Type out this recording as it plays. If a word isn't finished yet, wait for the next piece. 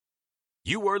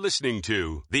You are listening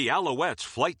to the Alouettes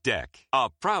Flight Deck,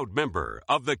 a proud member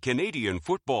of the Canadian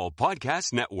Football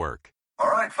Podcast Network.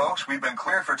 All right, folks, we've been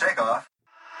cleared for takeoff.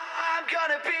 I'm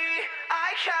gonna be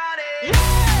iconic.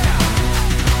 Yeah!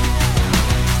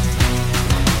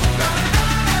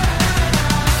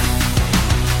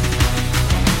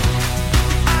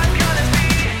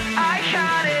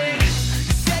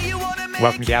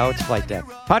 Welcome to Alouettes Flight Deck,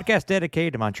 podcast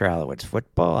dedicated to Montreal Alouettes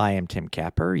football. I am Tim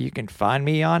Capper. You can find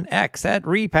me on X at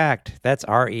Repact. That's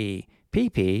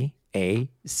REPPACT.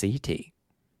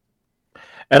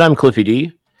 And I'm Cliffy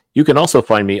D. You can also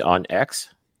find me on X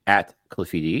at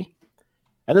Cliffy D.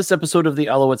 And this episode of the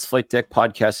Alouettes Flight Deck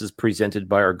podcast is presented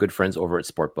by our good friends over at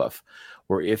SportBuff,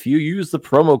 where if you use the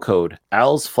promo code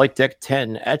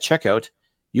ALSFlightDeck10 at checkout,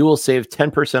 you will save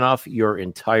 10% off your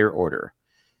entire order.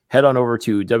 Head on over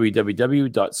to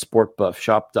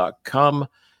www.sportbuffshop.com,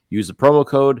 use the promo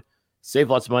code, save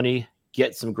lots of money,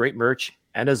 get some great merch,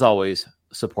 and as always,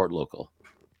 support local.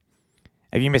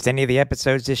 Have you missed any of the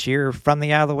episodes this year from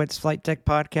the Alouettes Flight Deck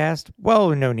podcast?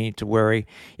 Well, no need to worry.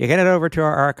 You can head over to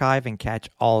our archive and catch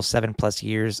all 7+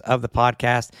 years of the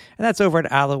podcast, and that's over at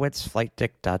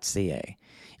alouettesflightdeck.ca.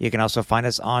 You can also find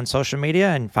us on social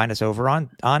media and find us over on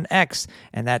X,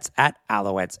 and that's at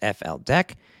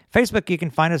AlouettesFLDeck. Facebook, you can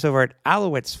find us over at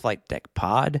Alouettes Flight Deck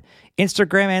Pod.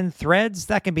 Instagram and Threads,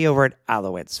 that can be over at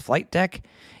Alouettes Flight Deck.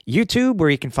 YouTube, where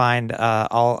you can find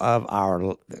all of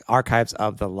our archives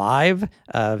of the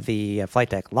Flight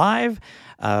Deck Live,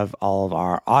 of all of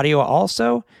our audio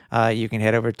also. You can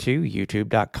head over to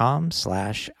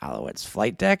youtube.com/Alouettes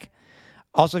Flight Deck.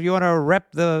 Also, if you want to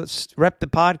rep the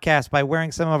podcast by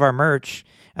wearing some of our merch,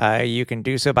 you can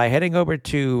do so by heading over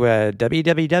to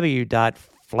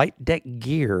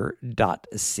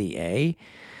www.flightdeckgear.ca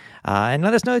and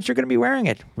let us know that you're going to be wearing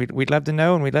it. We'd love to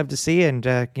know, and we'd love to see, and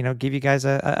give you guys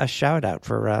a shout out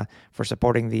for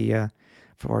supporting the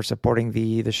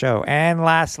show. And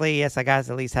lastly, yes, I guys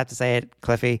at least have to say it,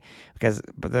 Cliffy, because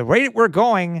the rate we're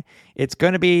going, it's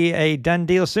going to be a done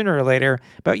deal sooner or later.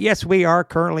 But yes, we are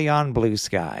currently on Blue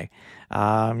Sky.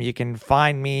 You can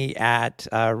find me at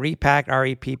Repact,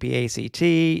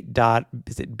 REPPACT dot,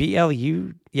 is it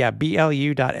BLU? Yeah,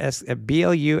 BLUSKY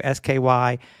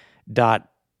dot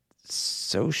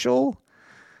social.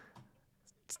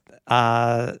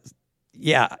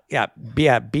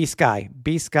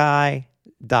 BSky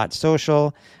dot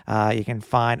social. You can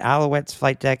find Alouettes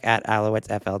Flight Deck at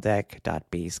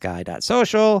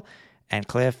alouettesfldeck.bsky.social. And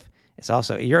Cliff is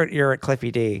also, you're at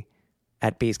Cliffy D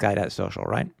at bsky.social,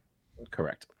 right?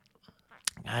 Correct.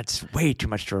 That's way too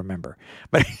much to remember,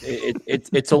 but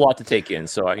it's a lot to take in.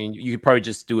 So I mean, you could probably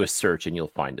just do a search and you'll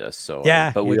find us. So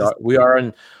yeah, but we are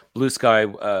on Blue Sky,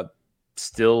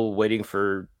 still waiting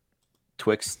for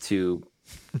Twix to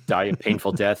die a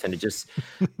painful death, and it just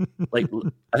I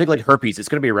think like herpes, it's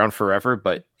going to be around forever,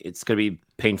 but it's going to be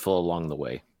painful along the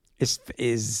way. Is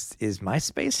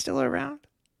MySpace still around?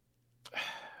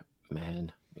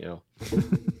 Man,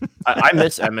 I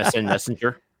miss MSN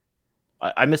Messenger.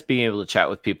 I miss being able to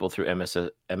chat with people through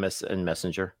MSN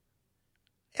Messenger.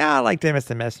 Yeah, I liked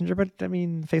MSN Messenger, but I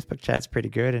mean, Facebook chat's pretty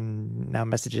good, and now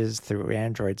messages through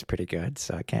Android's pretty good,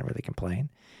 so I can't really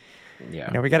complain.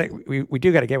 Yeah, we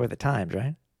do got to get with the times,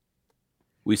 right?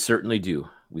 We certainly do.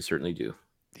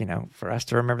 For us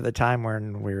to remember the time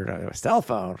when we were a cell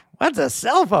phone. What's a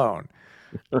cell phone?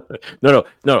 No.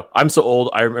 I'm so old.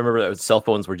 I remember that cell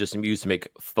phones were just used to make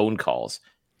phone calls.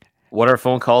 What are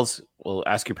phone calls? Well,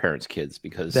 ask your parents, kids,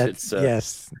 because it's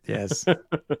yes.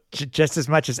 Just as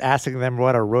much as asking them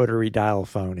what a rotary dial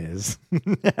phone is,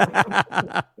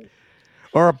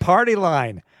 or a party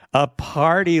line. Oh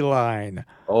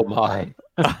my!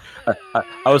 I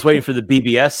was waiting for the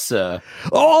BBS. Yeah,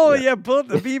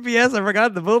 the BBS. I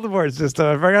forgot the bulletin board system.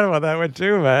 I forgot about that one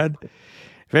too, man.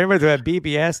 If anybody's got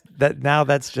BBS,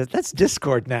 that's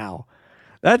Discord now.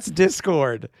 That's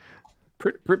Discord.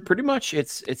 Pretty much,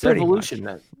 it's evolution.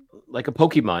 Much. Like a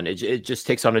Pokemon, it just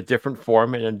takes on a different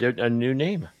form and a new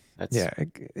name.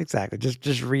 Exactly.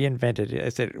 Just reinvented it. I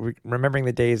said, remembering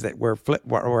the days that were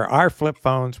our flip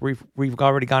phones. We've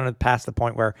already gone past the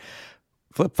point where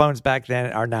flip phones back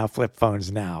then are now flip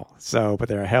phones now. So, but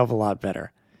they're a hell of a lot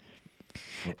better.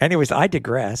 Anyways, I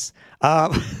digress.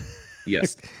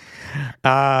 Yes.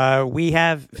 We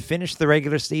have finished the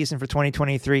regular season for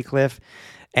 2023, Cliff,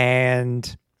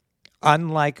 and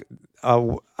unlike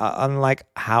how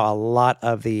a lot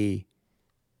of the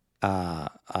quote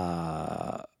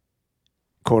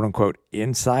unquote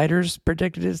insiders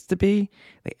predicted it to be,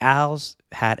 the Owls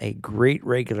had a great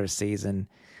regular season,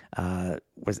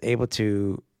 was able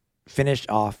to finish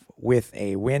off with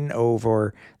a win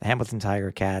over the Hamilton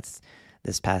Tiger Cats.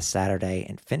 this past Saturday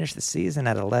and finished the season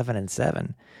at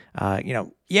 11-7.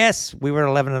 Yes, we were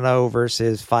 11-0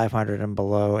 versus 500 and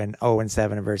below, and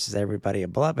 0-7 versus everybody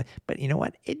above. But you know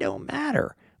what? It don't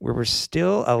matter. We were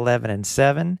still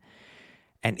 11-7,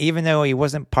 and even though he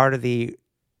wasn't part of the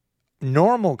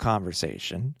normal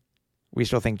conversation, we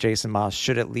still think Jason Moss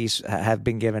should at least have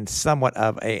been given somewhat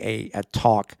of a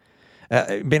talk,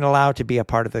 been allowed to be a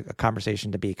part of the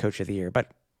conversation to be Coach of the Year.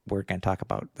 But we're going to talk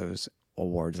about those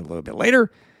awards a little bit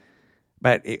later.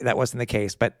 But that wasn't the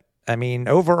case. But, I mean,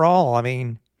 overall,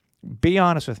 be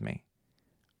honest with me.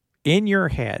 In your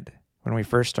head, when we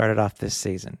first started off this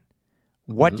season,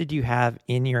 what did you have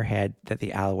in your head that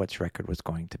the Alouettes record was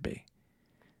going to be?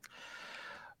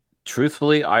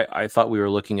 Truthfully, I thought we were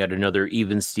looking at another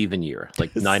even Steven year,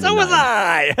 like 9-9. So was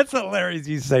I. That's hilarious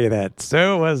you say that.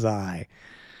 So was I.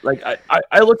 Like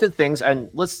I looked at things, and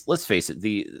let's face it,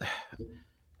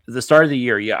 the start of the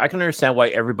year, yeah, I can understand why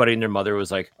everybody and their mother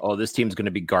was like, "Oh, this team's going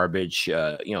to be garbage."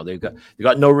 They've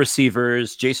got no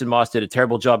receivers. Jason Moss did a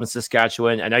terrible job in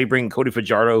Saskatchewan, and now you bring Cody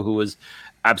Fajardo, who was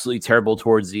absolutely terrible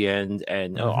towards the end,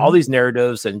 and all these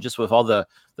narratives, and just with all the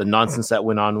nonsense that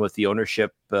went on with the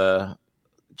ownership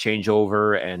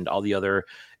changeover and all the other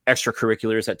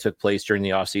extracurriculars that took place during the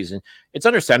offseason, it's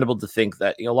understandable to think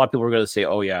that a lot of people are going to say,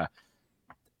 "Oh yeah,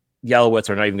 the Alouettes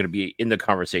are not even going to be in the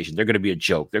conversation. They're going to be a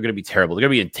joke. They're going to be terrible. They're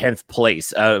going to be in 10th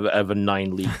place of a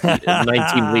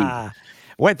 9-team league.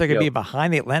 What? They're going to be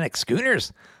behind the Atlantic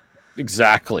Schooners?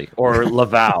 Exactly. Or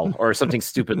Laval or something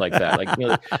stupid like that.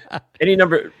 Like, any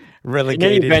number.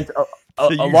 Relegated. In any event, a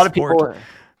lot of people.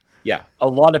 Yeah. A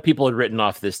lot of people had written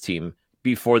off this team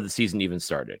before the season even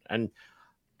started. And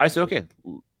I said, okay,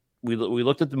 we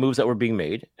looked at the moves that were being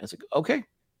made. And it's like, okay,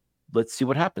 let's see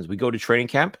what happens. We go to training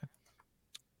camp.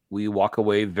 We walk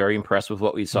away very impressed with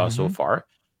what we saw so far.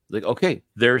 Like, okay,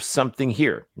 there's something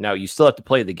here. Now, you still have to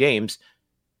play the games.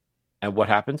 And what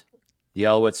happened? The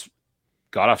Alouettes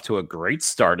got off to a great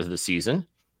start of the season,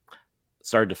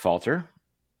 started to falter,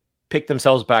 picked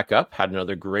themselves back up, had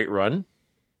another great run,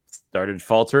 started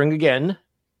faltering again,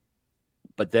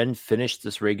 but then finished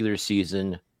this regular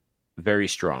season very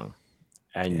strong.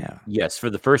 And yes, for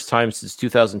the first time since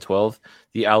 2012,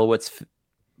 the Alouettes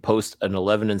post an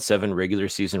 11-7 regular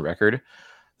season record,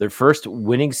 their first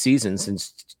winning season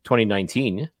since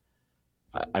 2019.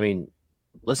 I mean,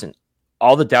 listen,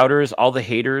 all the doubters, all the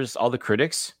haters, all the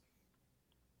critics,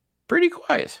 pretty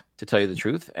quiet, to tell you the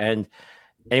truth. And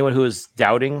anyone who is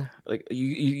doubting, like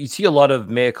you see a lot of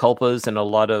mea culpas and a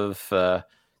lot of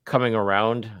coming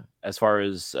around as far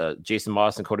as Jason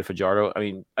Moss and Cody Fajardo. I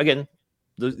mean, again,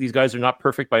 these guys are not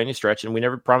perfect by any stretch, and we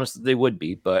never promised that they would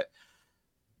be, but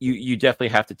you definitely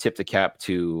have to tip the cap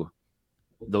to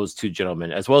those two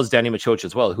gentlemen, as well as Danny Machocha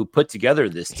as well, who put together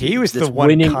this team. He was the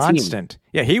one constant. Team.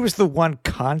 Yeah, he was the one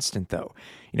constant, though.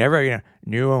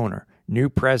 New owner, new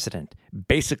president,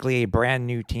 basically a brand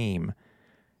new team.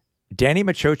 Danny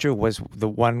Machocha was the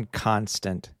one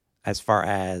constant as far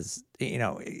as,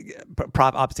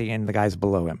 obviously, and the guys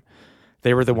below him.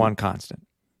 They were the one constant.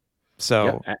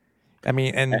 So... Yeah. I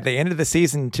mean, and they ended the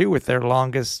season, too, with their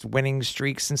longest winning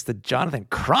streak since the Jonathan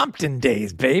Crompton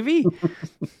days, baby.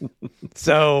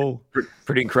 So...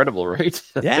 Pretty incredible, right?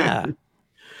 Yeah.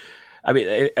 I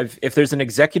mean, if there's an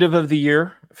executive of the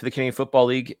year for the Canadian Football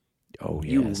League,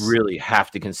 you really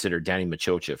have to consider Danny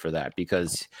Machocha for that,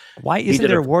 because... Why isn't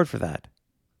there an award for that?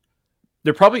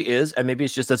 There probably is, and maybe it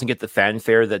just doesn't get the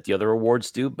fanfare that the other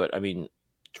awards do, but, I mean,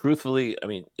 truthfully,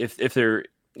 if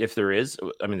there is,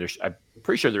 I'm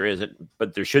pretty sure there isn't,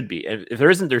 but there should be. And if there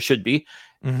isn't, there should be.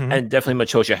 And definitely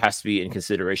Machocha has to be in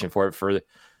consideration for it. For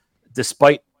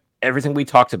despite everything we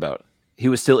talked about, he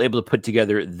was still able to put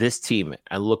together this team,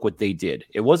 and look what they did.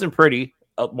 It wasn't pretty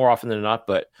more often than not,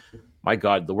 but my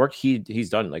God, the work he's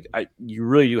done, like you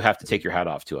really do have to take your hat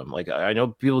off to him. Like, I know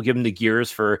people give him the gears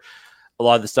for a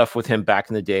lot of the stuff with him back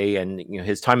in the day, and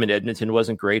his time in Edmonton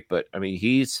wasn't great, but I mean,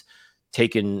 he's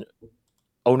taken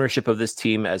ownership of this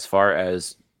team as far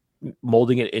as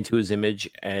molding it into his image,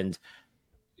 and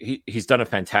he's done a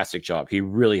fantastic job. He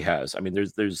really has. I mean,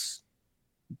 there's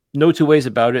no two ways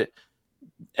about it.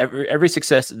 Every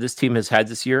success that this team has had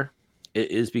this year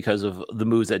is because of the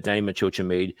moves that Danny Machocha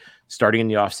made, starting in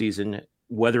the offseason,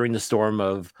 weathering the storm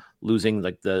of losing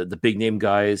like the big name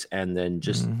guys, and then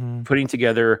just putting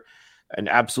together an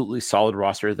absolutely solid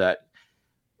roster that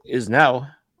is now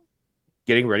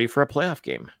getting ready for a playoff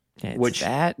game. Which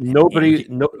nobody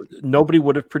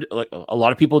would have like a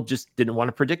lot of people just didn't want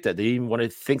to predict that. They didn't want to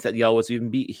think that the Alouettes would even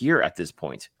be here at this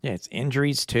point. Yeah, it's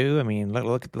injuries too. I mean,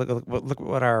 look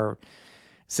what our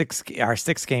six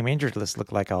game injured list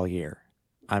looked like all year.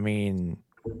 I mean,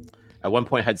 at one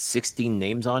point had 16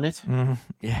 names on it.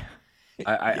 Yeah.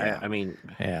 I mean,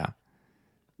 Yeah.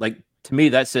 like to me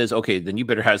that says, okay, then you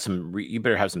better have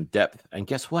some depth. And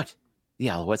guess what? The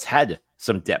Alouettes had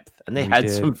some depth, and they had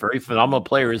some very phenomenal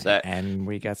players and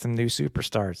we got some new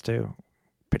superstars too.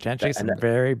 Potentially some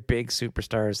very big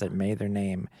superstars that made their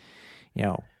name. You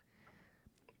know,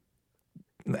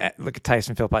 look at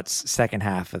Tyson Philpott's second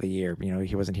half of the year. You know,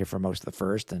 he wasn't here for most of the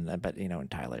first, and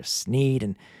Tyler Snead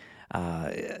and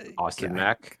Austin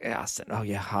Mack.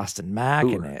 Austin Mack,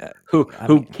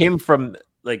 who came from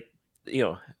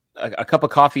a cup of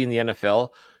coffee in the NFL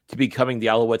to becoming the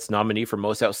Alouettes nominee for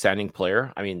most outstanding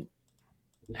player. I mean,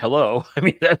 hello. I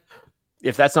mean,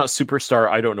 if that's not superstar,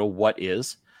 I don't know what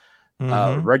is.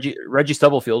 Reggie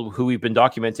Stubblefield, who we've been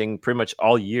documenting pretty much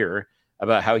all year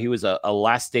about how he was a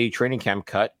last day training camp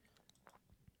cut,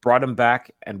 brought him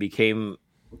back and became,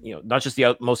 not just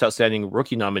the most outstanding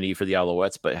rookie nominee for the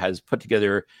Alouettes, but has put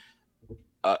together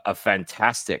a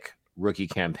fantastic rookie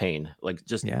campaign,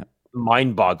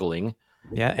 mind-boggling.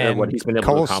 Yeah, and what he's been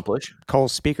able to accomplish. Cole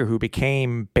Speaker, who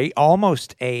became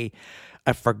almost a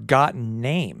forgotten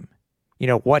name.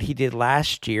 What he did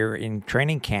last year in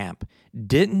training camp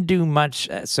didn't do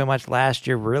so much last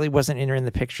year, really wasn't entering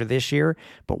the picture this year.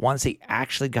 But once he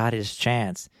actually got his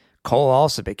chance, Cole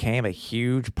also became a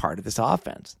huge part of this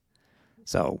offense.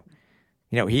 So,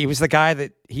 he was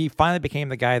he finally became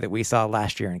the guy that we saw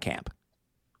last year in camp.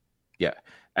 Yeah.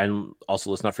 And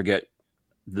also, let's not forget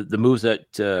the moves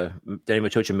that Danny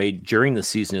Machocha made during the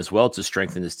season as well to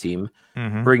strengthen his team,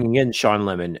 bringing in Sean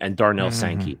Lemon and Darnell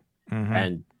Sankey.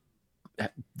 And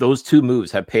those two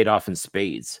moves have paid off in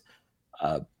spades.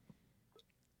 And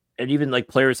even like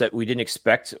players that we didn't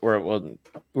expect, or we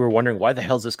were wondering why the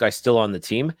hell is this guy still on the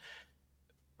team?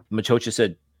 Machocha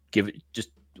said, just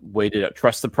wait it out.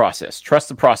 Trust the process. Trust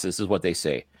the process is what they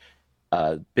say.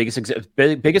 Biggest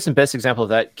and best example of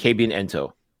that, Kabian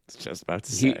Ento. Just about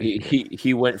to say.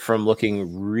 He went from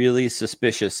looking really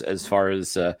suspicious as far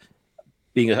as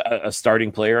being a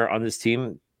starting player on this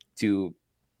team to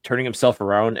turning himself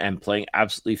around and playing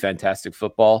absolutely fantastic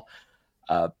football.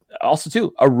 Also,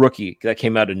 too, a rookie that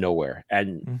came out of nowhere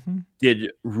and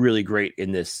did really great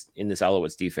in this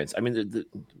Alouettes defense. I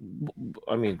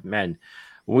mean, man,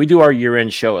 when we do our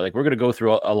year-end show, we're going to go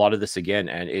through a lot of this again,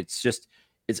 and it's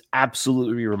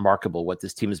absolutely remarkable what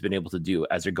this team has been able to do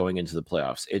as they're going into the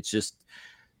playoffs. It's just,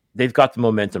 they've got the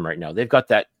momentum right now. They've got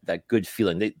that good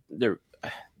feeling. They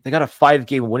got a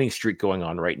 5-game winning streak going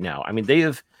on right now. I mean, they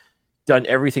have done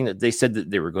everything that they said that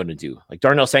they were going to do. Like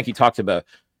Darnell Sankey talked about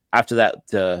after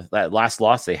that last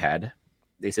loss they had,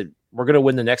 they said, we're going to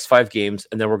win the next 5 games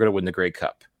and then we're going to win the Grey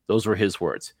Cup. Those were his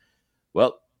words.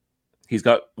 Well, he's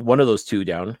got one of those 2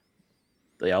 down.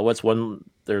 The Alouettes won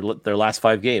their last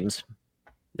 5 games.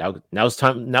 Now's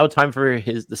time for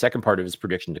the second part of his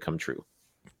prediction to come true.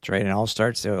 That's right, and I'll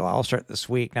start this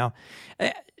week. Now,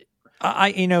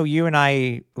 you and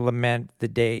I lament the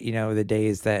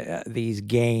days that these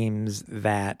games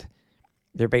that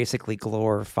they're basically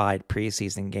glorified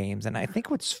preseason games. And I think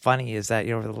what's funny is that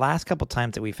over the last couple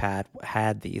times that we've had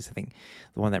these, I think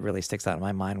the one that really sticks out in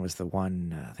my mind was the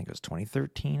one I think it was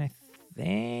 2013,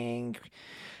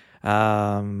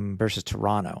 versus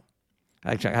Toronto.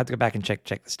 I have to go back and check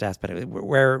the stats, but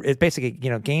where it's basically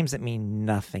games that mean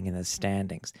nothing in the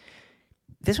standings.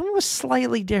 This one was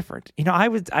slightly different. I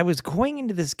was going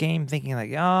into this game thinking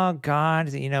oh God,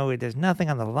 there's nothing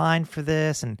on the line for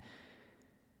this, and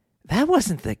that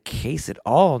wasn't the case at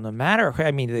all. No matter,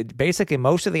 basically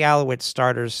most of the Alouettes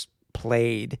starters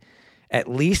played at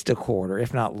least a quarter,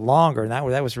 if not longer, and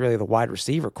that was really the wide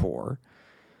receiver core.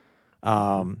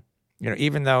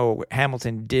 Even though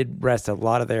Hamilton did rest a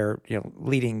lot of their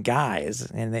leading guys,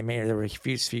 and there were a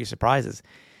few surprises.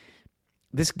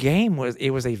 This game was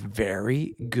a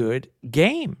very good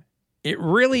game. It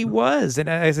really was, and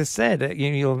as I said,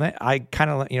 I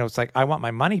kind of it's like I want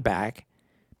my money back.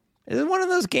 It was one of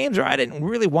those games where I didn't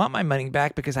really want my money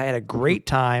back because I had a great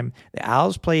time. The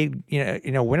Owls played,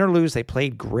 win or lose, they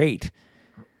played great,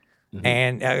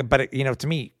 and but to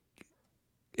me,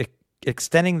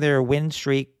 extending their win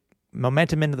streak,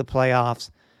 momentum into the playoffs.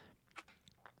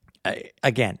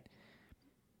 Again,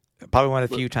 probably one of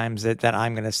the few times that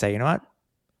I'm going to say, you know what?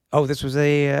 Oh, this was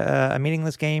a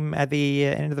meaningless game at the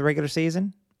end of the regular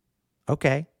season.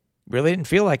 Okay, really didn't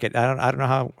feel like it. I don't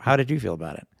know how did you feel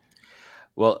about it?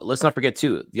 Well, let's not forget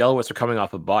too, the Alouettes are coming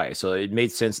off a bye, so it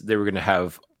made sense that they were going to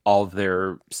have all of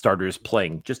their starters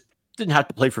playing. Just didn't have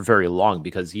to play for very long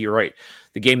because you're right.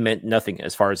 The game meant nothing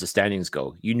as far as the standings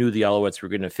go. You knew the Alouettes were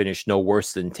going to finish no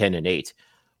worse than 10-8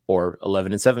 or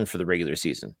 11-7 for the regular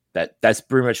season. That's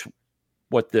pretty much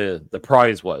what the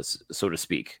prize was, so to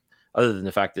speak. other than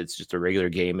the fact that it's just a regular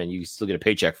game and you still get a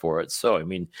paycheck for it. So, I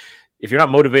mean, if you're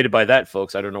not motivated by that,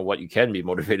 folks, I don't know what you can be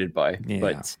motivated by. Yeah.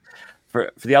 But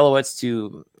for the Alouettes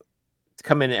to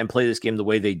come in and play this game the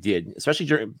way they did,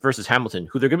 especially versus Hamilton,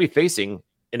 who they're going to be facing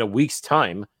in a week's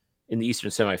time in the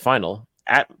Eastern semifinal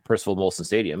at Percival Molson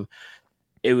Stadium,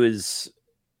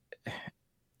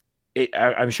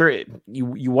 I'm sure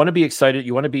you want to be excited.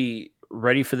 You want to be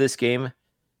ready for this game,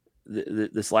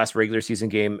 this last regular season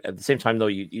game. At the same time, though,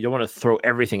 you don't want to throw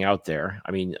everything out there.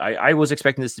 I mean, I was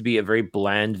expecting this to be a very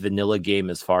bland, vanilla game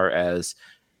as far as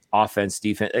offense,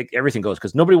 defense, like everything goes,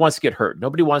 because nobody wants to get hurt.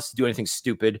 Nobody wants to do anything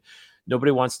stupid.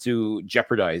 Nobody wants to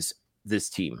jeopardize this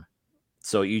team.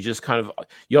 So you just kind of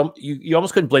you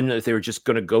almost couldn't blame them if they were just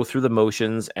going to go through the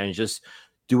motions and just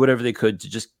do whatever they could to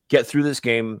just get through this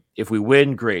game. If we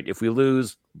win, great. If we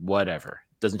lose, whatever.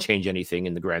 It doesn't change anything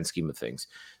in the grand scheme of things.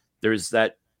 There's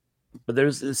that, but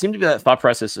there seemed to be that thought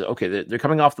process. Okay, they're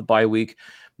coming off the bye week.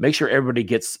 Make sure everybody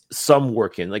gets some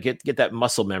work in, like get that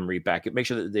muscle memory back. Make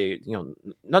sure that they,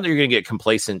 not that you're going to get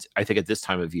complacent, I think, at this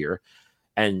time of year.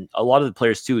 And a lot of the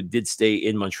players too did stay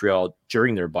in Montreal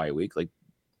during their bye week. Like,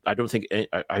 I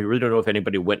really don't know if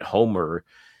anybody went home or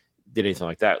did anything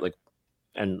like that. Like,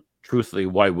 and truthfully,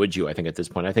 why would you? I think at this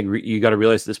point, I think you got to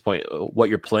realize at this point what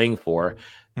you're playing for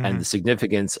and the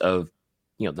significance of,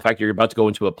 the fact that you're about to go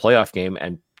into a playoff game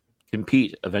and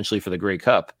compete eventually for the Grey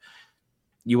Cup.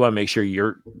 You want to make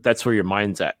sure that's where your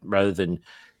mind's at rather than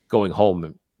going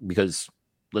home, because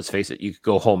let's face it, you could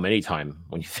go home anytime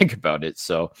when you think about it.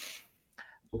 So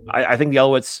I think the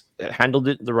Alouettes handled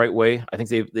it the right way. I think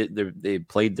they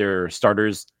played their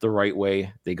starters the right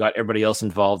way. They got everybody else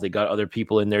involved. They got other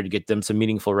people in there to get them some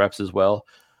meaningful reps as well.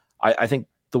 I think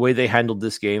the way they handled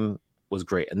this game was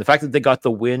great. And the fact that they got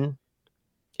the win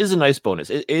is a nice bonus.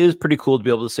 It is pretty cool to be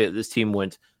able to say that this team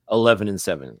went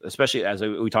 11-7, especially as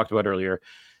we talked about earlier.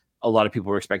 A lot of people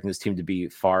were expecting this team to be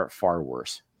far, far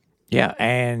worse. Yeah,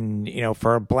 and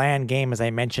for a bland game, as I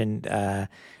mentioned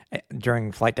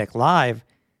during Flight Deck Live,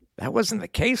 that wasn't the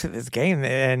case in this game.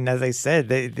 And as I said,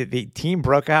 the team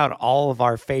broke out all of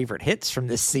our favorite hits from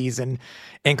this season,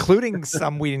 including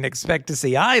some we didn't expect to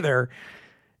see either.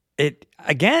 I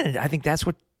think that's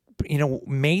what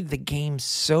made the game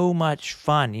so much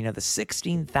fun. The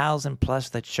 16,000 plus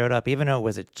that showed up, even though it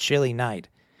was a chilly night,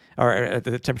 or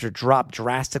the temperature dropped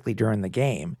drastically during the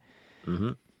game.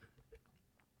 Mm-hmm.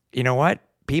 You know what?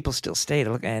 People still stayed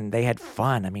and they had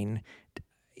fun. I mean,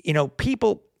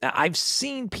 I've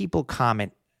seen people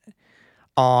comment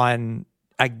on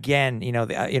again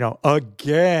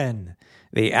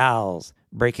the Owls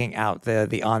breaking out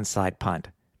the onside punt.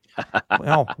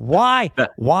 Well,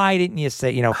 why didn't you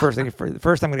say, first I'm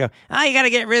going to go, you got to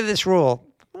get rid of this rule.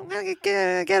 Get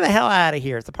the hell out of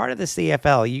here. It's a part of the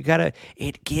CFL.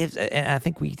 It gives, and I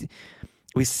think we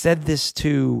said this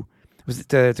to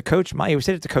Coach Ma. We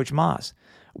said it to Coach Moss,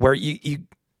 where you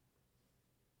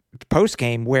post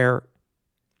game, where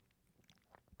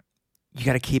you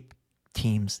got to keep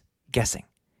teams guessing.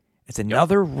 It's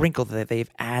another wrinkle that they've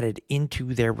added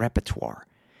into their repertoire,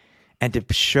 and to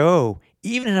show,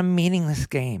 even in a meaningless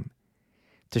game,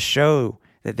 to show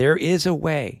that there is a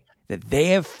way that they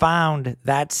have found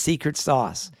that secret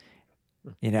sauce,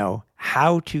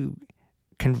 how to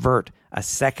convert a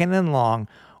 2nd and long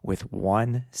with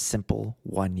one simple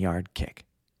 1-yard kick.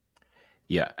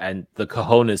 Yeah, and the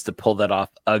cojones to pull that off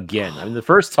again. I mean, the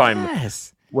first time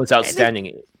was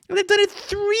outstanding. They've done it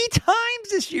 3 times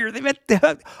this year.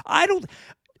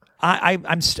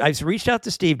 I've reached out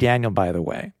to Steve Daniel, by the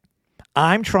way.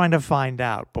 I'm trying to find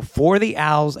out, before the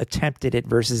Owls attempted it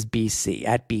versus BC,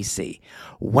 at BC,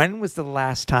 when was the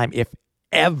last time, if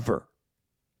ever,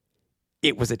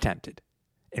 it was attempted?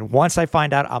 And once I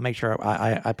find out, I'll make sure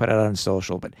I put it on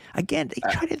social. But again, they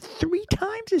tried it 3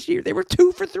 times this year. They were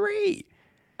 2 for 3.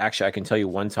 Actually, I can tell you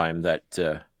one time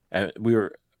that we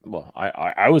were,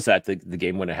 I was at the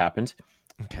game when it happened.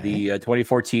 Okay. The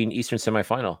 2014 Eastern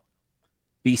semifinal.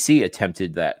 BC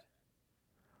attempted that.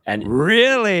 And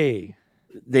really?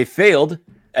 They failed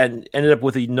and ended up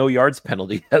with a no yards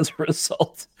penalty as a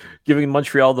result, giving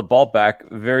Montreal the ball back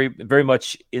very, very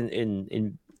much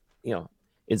in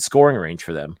scoring range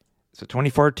for them. So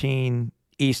 2014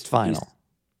 Eastern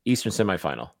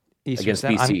semifinal against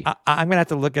BC. I'm going to have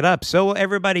to look it up. So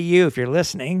everybody, if you're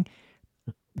listening,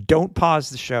 don't pause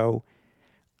the show.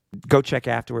 Go check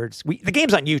afterwards. The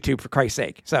game's on YouTube, for Christ's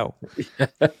sake. So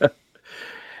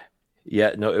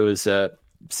yeah, no, it was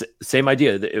same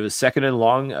idea. It was 2nd and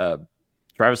long.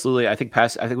 Travis Luley, I think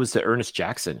it was to Ernest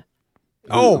Jackson.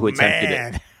 Who attempted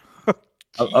it.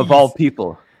 Of all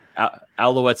people,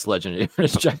 Alouettes legend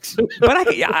Ernest Jackson. But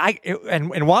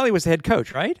and Wally was the head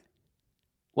coach, right?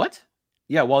 What?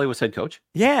 Yeah, while he was head coach.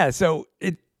 Yeah, so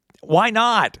why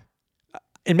not?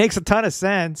 It makes a ton of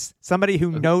sense. Somebody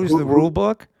who knows the rule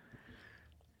book.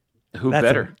 Who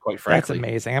better, quite frankly. That's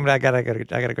amazing. I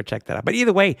gotta go check that out. But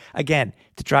either way, again,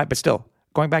 but still,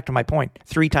 going back to my point,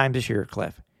 3 times this year,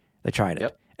 Cliff, they tried it.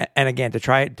 Yep. And again,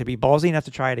 to be ballsy enough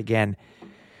to try it again,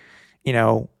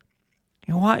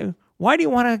 why do you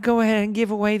want to go ahead and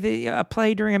give away the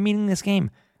play during a meaningless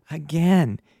game?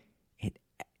 Again,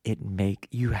 it make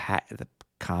you have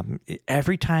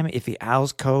every time if the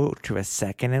Owls go to a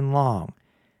 2nd and long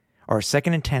or a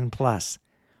 2nd and 10 plus,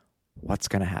 what's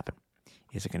going to happen?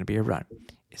 Is it going to be a run?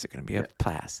 Is it going to be a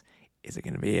pass? Is it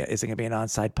going to be an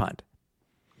onside punt?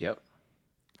 Yep.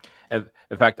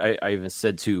 In fact, I even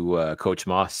said to Coach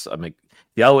Moss, I'm like,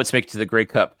 the Alouettes make it to the Grey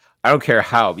Cup. I don't care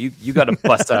how. You got to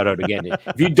bust that out again.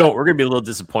 If you don't, we're going to be a little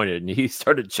disappointed. And he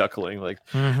started chuckling like,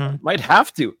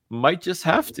 might just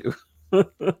have to.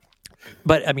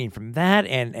 But I mean, from that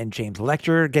and James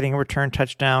Lecter getting a return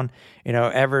touchdown,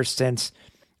 ever since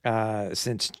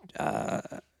since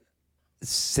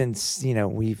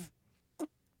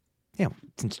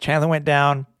Chandler went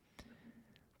down,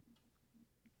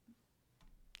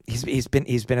 he's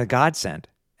been a godsend.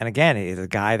 And again, he's a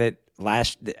guy that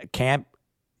last camp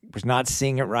was not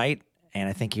seeing it right, and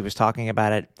I think he was talking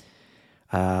about it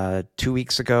 2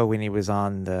 weeks ago when he was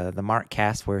on the Mark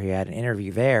Cast where he had an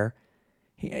interview there.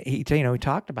 He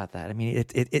talked about that. I mean,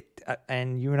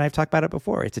 and you and I have talked about it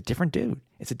before. It's a different dude.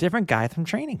 It's a different guy from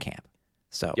training camp.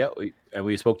 So yeah,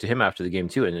 we spoke to him after the game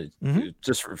too, and it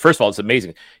just first of all, it's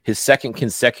amazing. His 2nd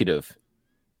consecutive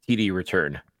TD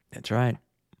return. That's right.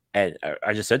 And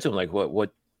I just said to him, like,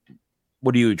 what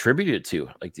do you attribute it to?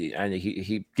 Like, and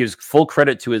he gives full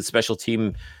credit to his special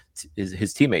team,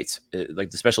 his teammates,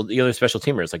 like the other special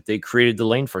teamers. Like, they created the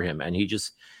lane for him, and he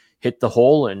just hit the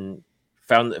hole and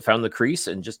found the crease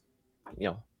and just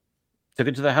took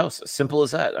it to the house. Simple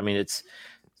as that. I mean,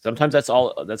 sometimes that's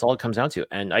all it comes down to.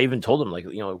 And I even told him, like,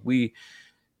 we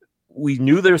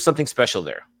knew there was something special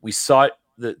there. We saw it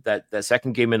that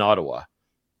second game in Ottawa.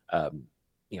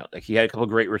 Like, he had a couple of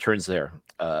great returns there.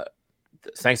 The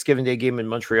Thanksgiving Day game in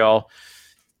Montreal,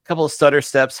 a couple of stutter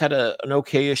steps, had an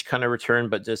okay-ish kind of return,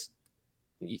 but just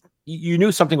you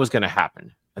knew something was going to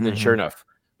happen. And then sure enough,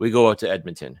 we go out to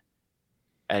Edmonton,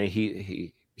 and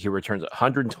he returns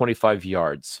 125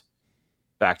 yards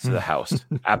back to the house,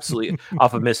 absolutely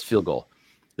off a missed field goal.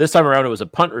 This time around, it was a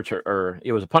punt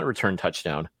return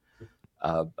touchdown.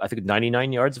 I think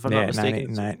 99 yards, if I'm not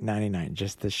mistaken. 99,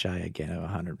 just this shy again of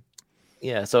 100.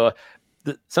 Yeah, so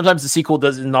sometimes the sequel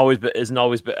isn't always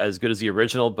as good as the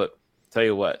original, but tell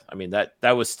you what, I mean,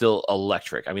 that was still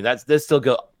electric. I mean, that still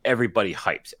got everybody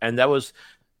hyped, and that was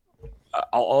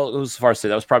I'll go as far as say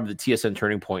that was probably the TSN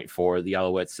turning point for the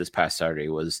Alouettes this past Saturday.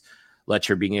 Was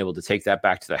Letcher being able to take that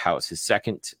back to the house, his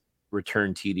 2nd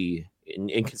return TD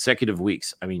in consecutive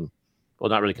weeks. I mean, well,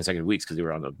 not really consecutive weeks because they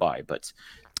were on the bye, but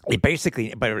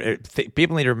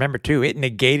people need to remember too, it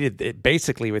negated it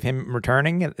basically with him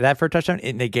returning that for a touchdown.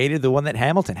 It negated the one that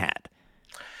Hamilton had.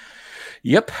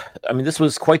 Yep. I mean, this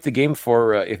was quite the game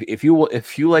for if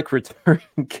you like return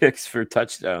kicks for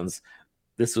touchdowns,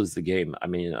 this was the game. I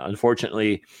mean,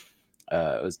 unfortunately,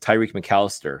 it was Tyreek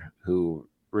McAllister who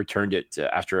returned it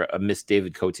after a missed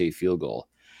David Cote field goal,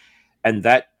 and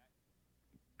that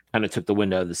kind of took the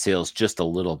wind out of the sails just a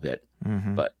little bit.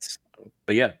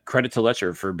 But yeah, credit to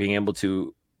Letcher for being able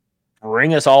to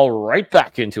bring us all right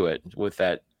back into it with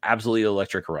that absolutely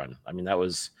electric run. I mean, that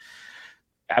was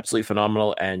absolutely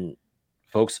phenomenal. And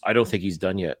folks, I don't think he's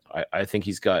done yet. I think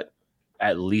he's got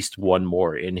at least one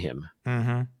more in him.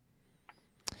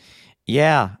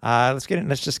 Yeah.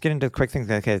 Let's just get into quick things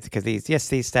because these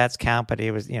stats count, but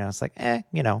it was, it's like, it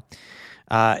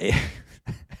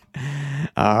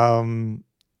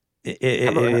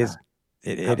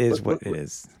is what it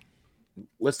is.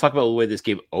 Let's talk about the way this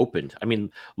game opened. I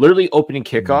mean, literally opening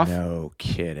kickoff. No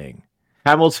kidding.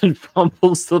 Hamilton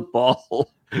fumbles the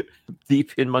ball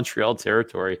deep in Montreal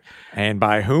territory. And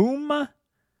by whom?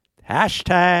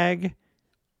 Hashtag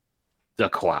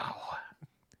Dequow.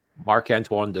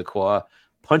 Marc-Antoine Dequow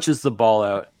punches the ball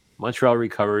out. Montreal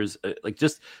recovers.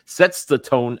 Just sets the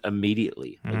tone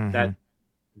immediately. That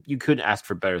you couldn't ask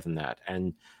for better than that.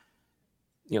 And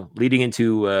leading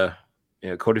into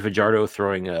Cody Fajardo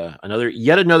throwing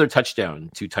yet another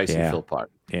touchdown to Tyson Philpott.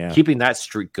 Yeah. Keeping that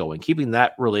streak going, keeping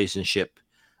that relationship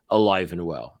alive and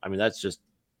well. I mean, that's just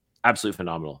absolutely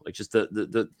phenomenal. Like, just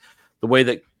the way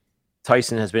that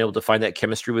Tyson has been able to find that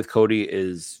chemistry with Cody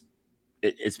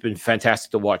it's been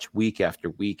fantastic to watch week after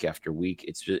week after week.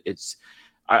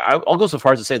 I'll go so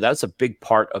far as to say that's a big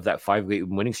part of that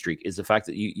 5-game winning streak is the fact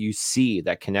that you see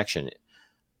that connection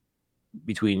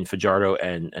between Fajardo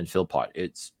and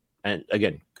Philpott. And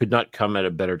again, could not come at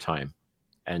a better time.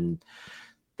 And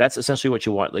that's essentially what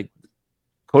you want. Like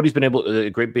Cody's been able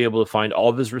to find all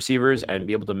of his receivers and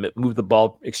be able to move the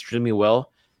ball extremely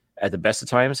well at the best of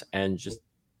times, and just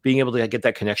being able to get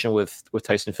that connection with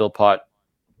Tyson Philpott,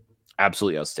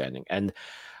 absolutely outstanding. And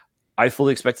I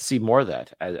fully expect to see more of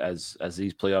that as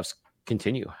these playoffs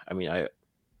continue. I mean,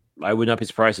 I would not be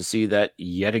surprised to see that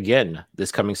yet again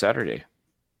this coming Saturday.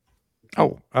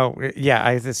 Oh, yeah.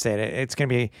 I just said it's going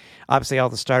to be, obviously all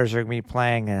the starters are going to be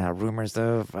playing. Rumors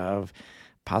of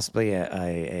possibly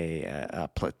a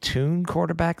platoon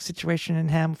quarterback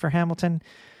situation for Hamilton.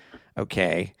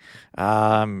 Okay,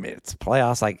 it's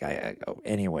playoffs.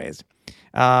 Anyways.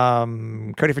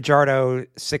 Cody Fajardo,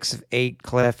 6 of 8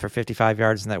 Cliff for 55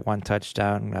 yards and that 1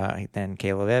 touchdown. Then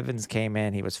Caleb Evans came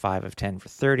in. He was 5 of 10 for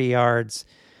 30 yards.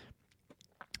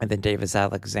 And then Davis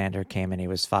Alexander came in. He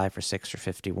was 5 for 6 for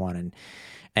 51.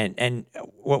 And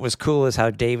what was cool is how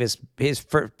Davis's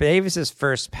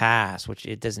first pass, which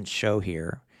it doesn't show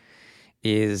here,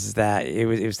 is that it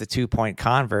was the 2-point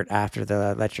convert after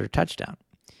the Letcher touchdown.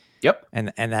 Yep.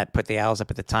 And that put the Owls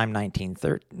up at the time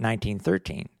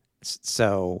 19-13.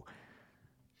 So,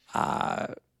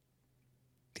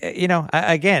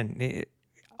 again,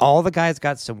 all the guys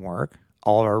got some work.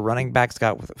 All our running backs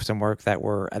got some work that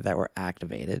were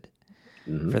activated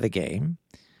for the game.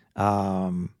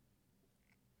 So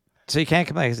you can't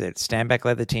complain. Stanback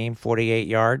led the team, 48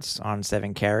 yards on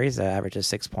 7 carries, average of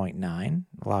 6.9.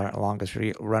 Longest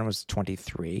run was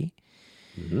 23.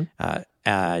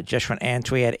 Jeshua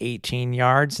Antwi had 18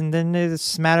 yards, and then there's a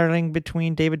smattering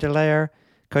between David Dallaire,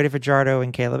 Cody Fajardo,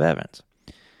 and Caleb Evans.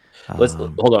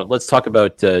 Hold on. Let's talk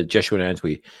about Jeshua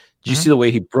Antwi. Did you see the way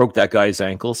he broke that guy's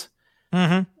ankles?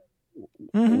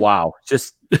 Wow.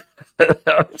 Just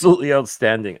absolutely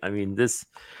outstanding. I mean, this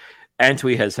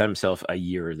Antwi has himself a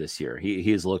year this year.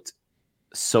 He has looked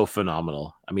so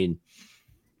phenomenal. I mean,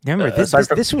 remember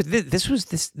Antwi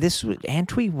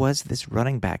was this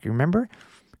running back. You remember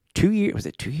 2 years? Was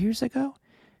it 2 years ago?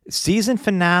 Season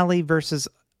finale versus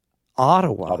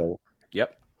Ottawa.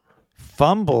 Yep.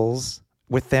 Fumbles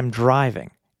with them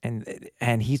driving,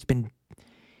 and he's been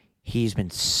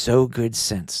so good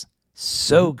since.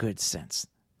 So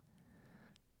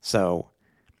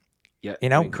yeah,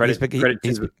 credit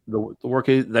to the work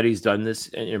that he's done this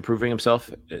and improving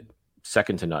himself,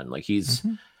 second to none. Like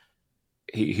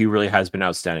he really has been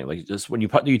outstanding. Like just when you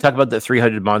talk about the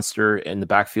 300 monster in the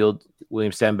backfield,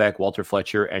 William Stanback, Walter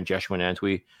Fletcher, and Jeshua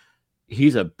Antwi,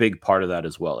 he's a big part of that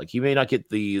as well. Like he may not get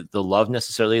the love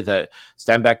necessarily that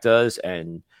Stanback does,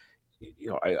 and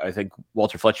I think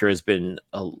Walter Fletcher has been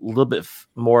a little bit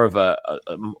more of a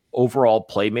overall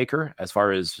playmaker as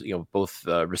far as both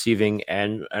receiving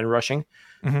and rushing.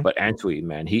 But Antwi,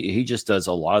 man, he just does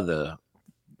a lot of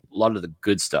the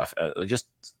good stuff. Just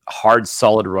hard,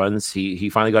 solid runs. He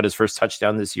finally got his first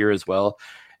touchdown this year as well,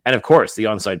 and of course the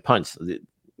onside punt.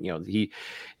 He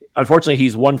unfortunately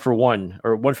he's 1 for 1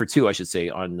 or 1 for 2, I should say,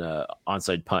 on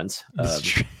onside punts.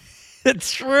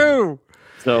 It's true.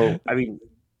 So I mean,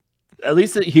 at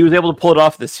least he was able to pull it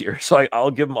off this year. So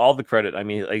I'll give him all the credit. I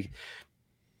mean, like,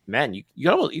 man, you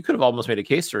could have almost made a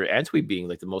case for Antwi being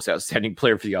like the most outstanding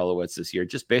player for the Alouettes this year,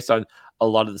 just based on a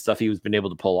lot of the stuff he was been able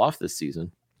to pull off this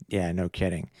season. Yeah, no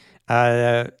kidding.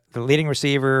 The leading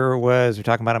receiver was, we were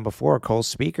talking about him before, Cole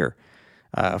Speaker,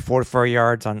 44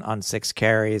 yards on 6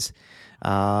 carries.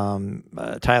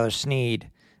 Tyler Sneed,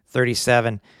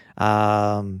 37.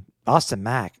 Austin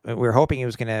Mack, we were hoping he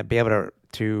was going to be able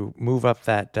to move up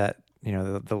that the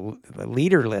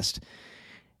leader list.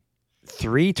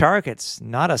 3 targets,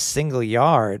 not a single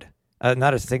yard,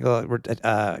 not a single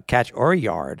catch or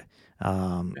yard.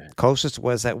 Closest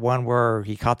was that one where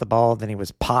he caught the ball, then he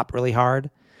was popped really hard,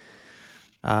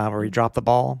 where he dropped the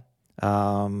ball.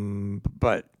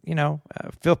 But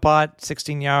Philpott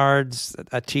 16 yards,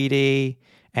 a TD,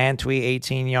 Antwi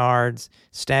 18 yards,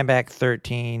 Stanback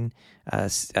 13.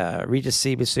 Regis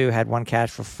Sibisu had 1 catch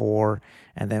for 4,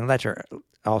 and then Letcher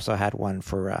also had 1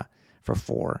 for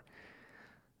 4.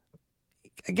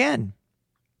 Again,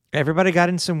 everybody got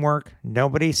in some work.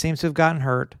 Nobody seems to have gotten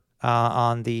hurt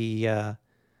on the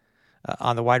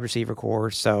wide receiver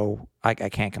core, so I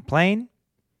can't complain.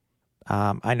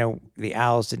 I know the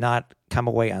Owls did not come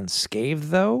away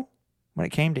unscathed, though, when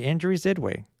it came to injuries, did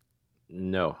we?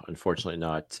 No, unfortunately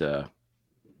not.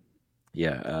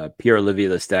 Pierre-Olivier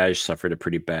Lestage suffered a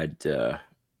pretty bad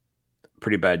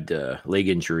leg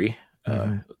injury,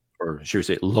 or should we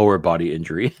say lower body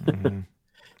injury.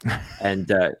 And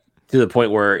to the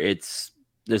point where it's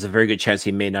there's a very good chance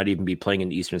he may not even be playing in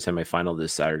the Eastern semifinal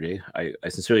this Saturday. I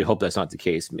sincerely hope that's not the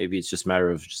case. Maybe it's just a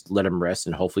matter of just let him rest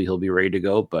and hopefully he'll be ready to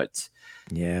go. But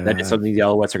yeah, that is something the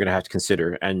Alouettes are going to have to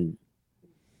consider. And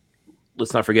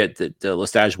let's not forget that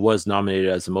Lestage was nominated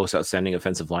as the most outstanding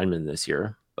offensive lineman this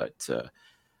year. But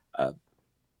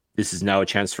this is now a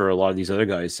chance for a lot of these other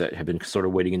guys that have been sort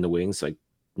of waiting in the wings. Like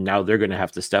now they're going to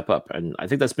have to step up. And I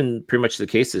think that's been pretty much the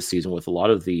case this season with a lot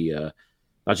of the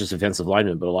not just offensive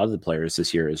linemen, but a lot of the players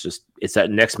this year. It's that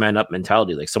next man up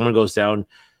mentality. Like someone goes down,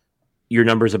 your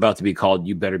number's about to be called,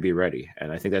 you better be ready.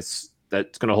 And I think that's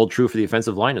going to hold true for the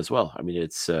offensive line as well. I mean,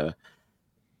 it's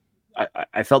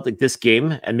I felt like this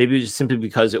game, and maybe just simply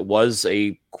because it was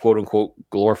a quote unquote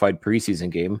glorified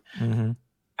preseason game,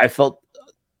 I felt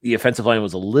the offensive line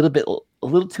was a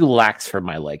little too lax for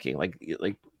my liking. Like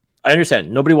I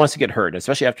understand nobody wants to get hurt,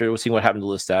 especially after seeing what happened to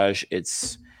Lestage.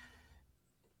 It's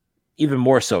even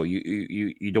more so.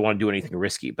 You don't want to do anything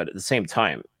risky, but at the same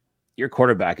time, your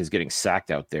quarterback is getting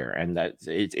sacked out there, and that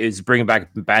it is bringing back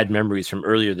bad memories from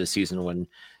earlier this season when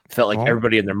it felt like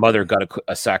everybody and their mother got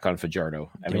a sack on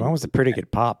Fajardo. I mean, one was a pretty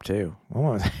good pop too.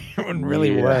 One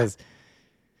really was.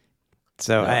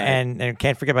 So and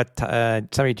can't forget about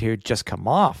somebody who just come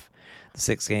off the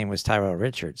 6th game was Tyrell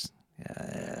Richards.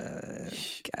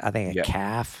 I think a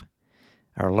calf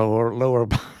or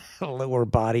lower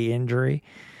body injury.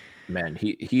 Man,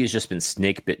 he has just been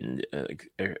snake bitten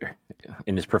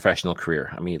in his professional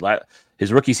career. I mean,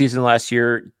 his rookie season last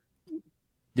year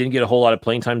didn't get a whole lot of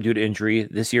playing time due to injury.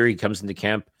 This year he comes into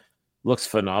camp, looks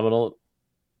phenomenal,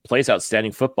 plays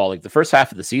outstanding football. Like the first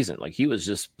half of the season, like he was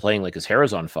just playing like his hair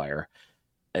was on fire.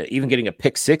 Even getting a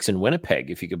pick 6 in Winnipeg,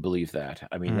 if you could believe that.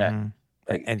 I mean,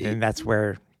 and that's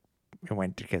where it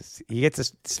went, because he gets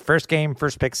his first game,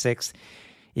 first pick 6,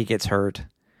 he gets hurt.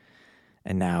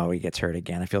 And now he gets hurt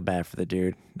again. I feel bad for the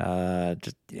dude. I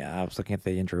was looking at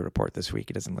the injury report this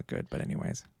week. It doesn't look good, but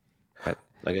anyways. But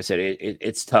like I said,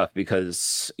 it's tough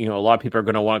because a lot of people are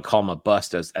going to want to call him a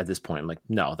bust at this point. I'm like,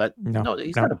 no,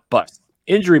 he's not a bust.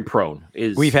 Injury prone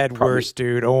is. We've had worse,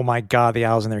 dude. Oh my God, the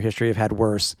Owls in their history have had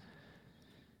worse.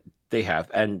 They have,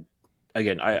 and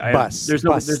again, bust.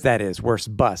 That is worse.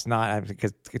 Bust, not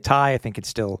because Ty. I think it's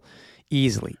still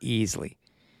easily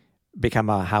become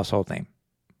a household name.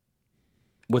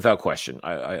 Without question.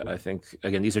 I think,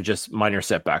 again, these are just minor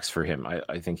setbacks for him.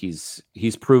 I think he's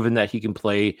proven that he can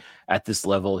play at this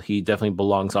level. He definitely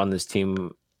belongs on this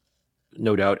team,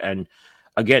 no doubt. And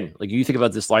again, like you think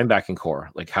about this linebacking core,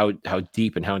 like how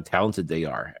deep and how talented they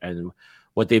are and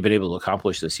what they've been able to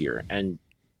accomplish this year. And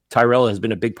Tyrell has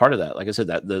been a big part of that. Like I said,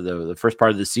 that the first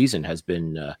part of the season has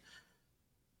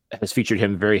featured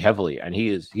him very heavily, and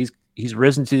he's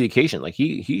risen to the occasion. Like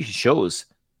he shows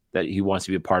that he wants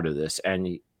to be a part of this, and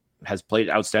he has played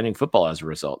outstanding football as a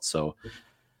result. So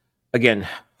again,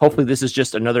 hopefully this is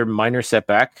just another minor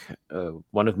setback,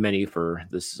 one of many for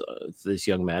this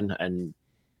young man. And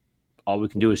all we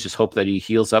can do is just hope that he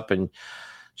heals up and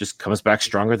just comes back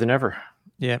stronger than ever.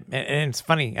 Yeah. And it's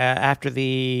funny, after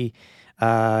the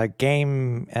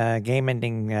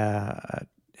game-ending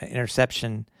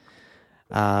interception,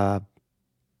 who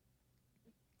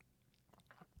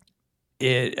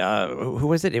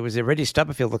was it? It was Reggie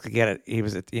Stubblefield. Looked like he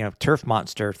was a turf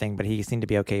monster thing, but he seemed to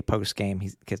be okay post game.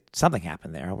 Because something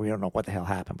happened there. We don't know what the hell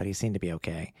happened, but he seemed to be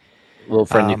okay. A little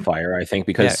friendly fire, I think,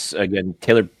 because again,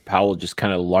 Taylor Powell just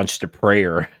kind of launched a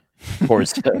prayer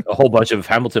towards a whole bunch of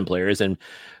Hamilton players and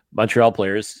Montreal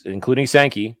players, including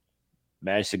Sankey,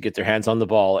 managed to get their hands on the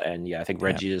ball. And I think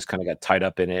Reggie just kind of got tied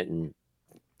up in it, and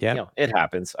it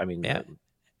happens. I mean,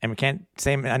 and we can't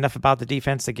say enough about the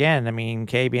defense again. I mean,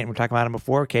 KB, and we're talking about him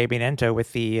before, KB and Ento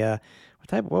with the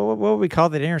what would we call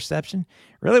that interception?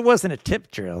 Really wasn't a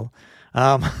tip drill.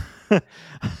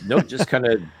 Nope, just kind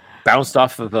of bounced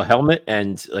off of a helmet,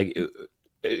 and like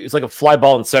it's like a fly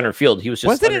ball in center field. He was just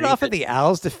wasn't it off of the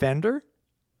Owls defender?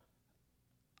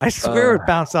 I swear it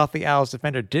bounced off the Owls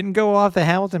defender. Didn't go off the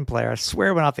Hamilton player. I swear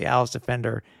it went off the Owls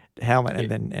defender helmet, and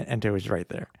then Ento was right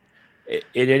there.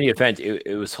 In any event,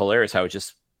 it was hilarious how it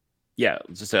just. Yeah,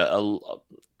 just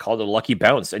called it a lucky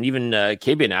bounce. And even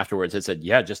Kabian afterwards had said,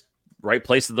 just right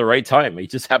place at the right time. He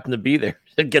just happened to be there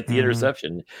to get the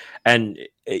interception. And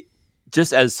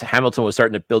just as Hamilton was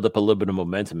starting to build up a little bit of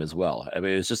momentum as well. I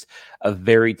mean, it was just a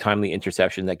very timely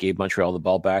interception that gave Montreal the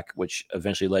ball back, which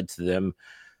eventually led to them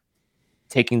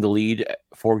taking the lead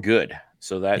for good.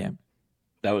 So that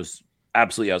was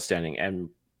absolutely outstanding. And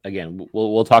again,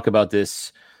 we'll talk about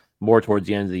this more towards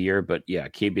the end of the year, but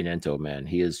KB Ento, man,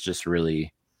 he is just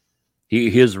really, he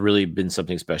has really been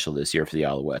something special this year for the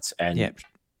Alouettes, and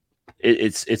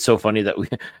it's so funny that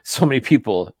so many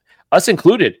people, us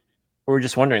included, we're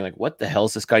just wondering, like, what the hell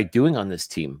is this guy doing on this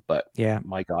team? But Yeah.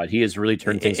 my God, he has really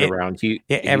turned things around.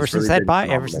 Ever He's since really that been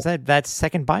phenomenal. ever since that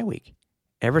second bye week,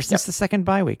 ever since the second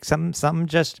bye week, something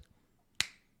just,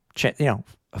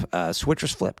 switch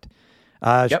was flipped.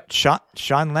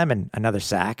 Sean Lemon, another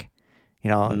sack.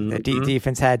 The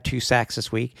defense had 2 sacks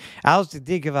this week. Owls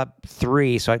did give up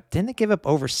 3, so didn't they give up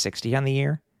over 60 on the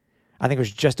year? I think it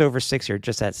was just over 60 or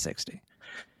just at 60.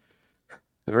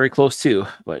 Very close too,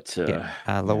 but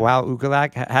Lawal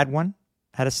Ugalag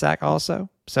had a sack also.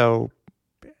 So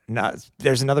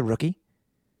there's another rookie.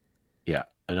 Yeah,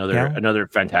 another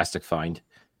fantastic find,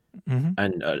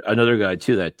 and another guy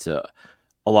too that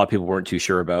a lot of people weren't too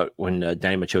sure about when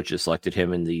Danny Machocha selected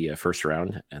him in the first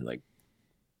round, and like,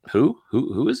 who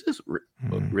is this?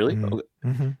 Really?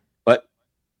 Okay. But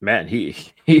man,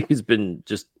 he's been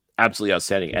just absolutely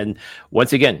outstanding, and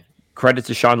once again, credit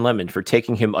to Sean Lemon for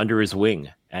taking him under his wing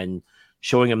and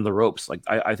showing him the ropes. Like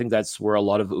I think that's where a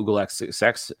lot of Ugalak's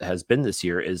success has been this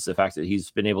year, is the fact that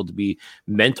he's been able to be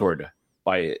mentored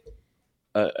by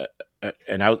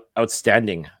an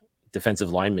outstanding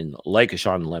defensive lineman like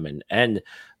Sean Lemon and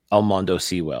Almondo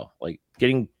Sewell. Like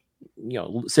getting,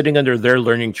 sitting under their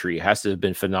learning tree has to have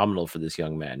been phenomenal for this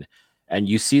young man. And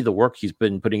you see the work he's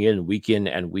been putting in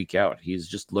and week out. He's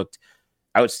just looked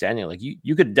outstanding. Like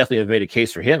you could definitely have made a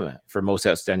case for him for most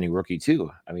outstanding rookie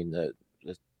too. I mean,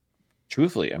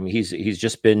 truthfully, I mean,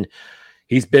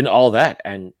 he's been all that.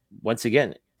 And once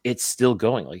again, it's still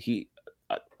going. Like he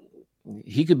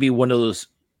could be one of those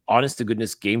honest to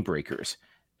goodness game breakers.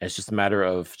 It's just a matter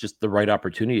of just the right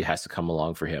opportunity has to come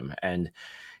along for him. And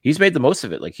he's made the most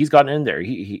of it. Like he's gotten in there,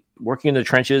 he working in the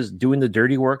trenches, doing the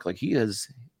dirty work. Like he has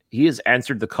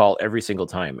answered the call every single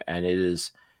time. And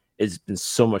it's been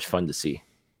so much fun to see.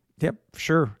 Yep,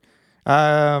 sure.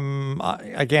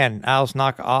 Again, Owls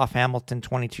knock off Hamilton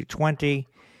 22-20.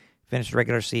 Finished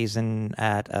regular season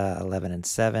at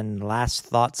 11-7. Last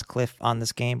thoughts, Cliff, on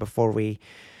this game before we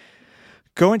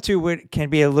go into what can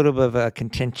be a little bit of a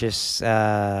contentious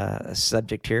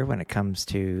subject here when it comes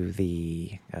to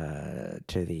the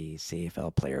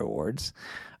CFL Player Awards.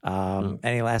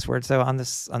 Any last words though on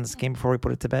this game before we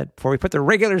put it to bed? Before we put the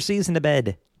regular season to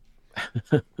bed?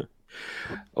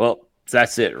 Well,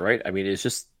 that's it, right? I mean, it's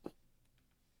just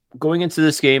going into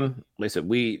this game. Like I said,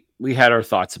 we had our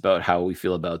thoughts about how we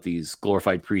feel about these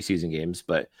glorified preseason games,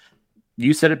 but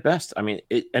you said it best. I mean,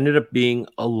 it ended up being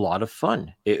a lot of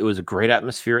fun. It was a great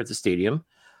atmosphere at the stadium.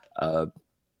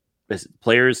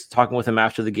 Players talking with him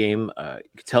after the game, you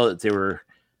could tell that they were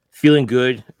feeling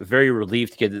good, very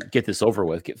relieved to get this over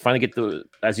with. Finally get the,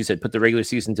 as you said, put the regular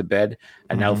season to bed,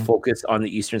 and now focus on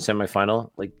the Eastern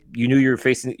semifinal. Like you knew you're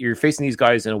facing these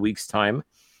guys in a week's time.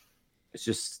 It's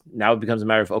just now it becomes a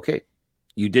matter of, okay,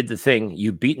 you did the thing.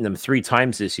 You've beaten them 3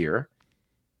 times this year.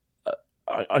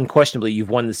 Unquestionably, you've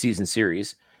won the season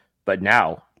series, but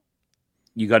now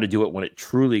you got to do it when it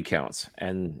truly counts.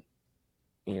 And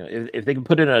if they can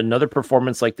put in another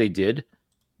performance like they did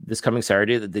this coming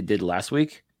Saturday that they did last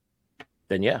week,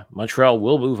 then yeah, Montreal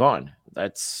will move on.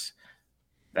 That's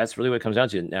really what it comes down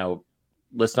to. Now,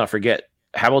 let's not forget,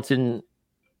 Hamilton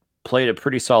played a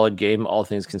pretty solid game, all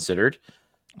things considered.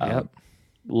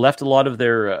 Left a lot of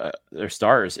their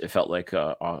stars, it felt like,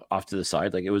 off to the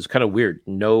side. Like it was kind of weird.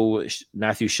 No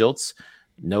Matthew Schultz,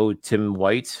 no Tim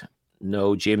White,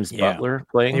 no James Butler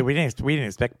playing. Yeah, we didn't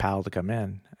expect Powell to come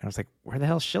in. I was like, where the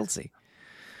hell's Schultzy?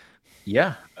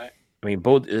 Yeah, I mean,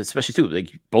 both, especially too,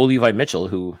 like Bo Levi Mitchell,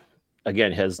 who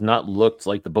again has not looked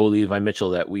like the Bo Levi Mitchell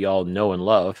that we all know and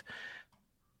love.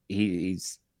 He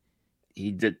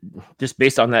did, just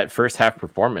based on that first half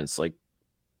performance, like,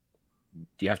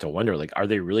 you have to wonder, like, are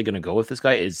they really going to go with this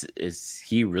guy? Is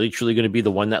he really truly going to be the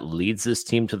one that leads this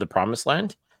team to the promised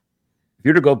land? If you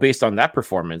were to go based on that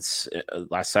performance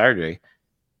last Saturday,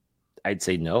 I'd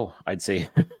say no. I'd say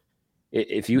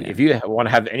if you want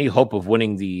to have any hope of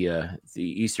winning the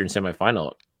Eastern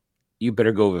semifinal, you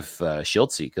better go with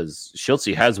Schultzy, because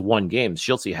Schultzy has won games.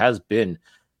 Schultzy has been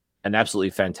an absolutely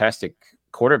fantastic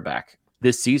quarterback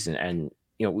this season, and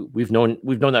we've known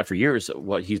that for years,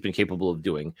 what he's been capable of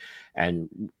doing.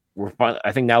 And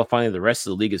I think now finally the rest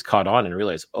of the league has caught on and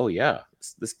realized, oh yeah,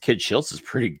 this kid Schultz is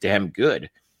pretty damn good.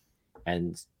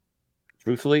 And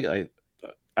truthfully,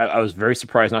 I was very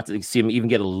surprised not to see him even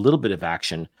get a little bit of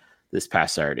action this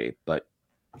past Saturday. But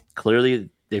clearly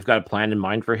they've got a plan in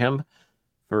mind for him.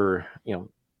 For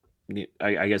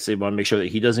I guess they want to make sure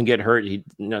that he doesn't get hurt.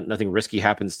 Nothing risky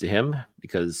happens to him,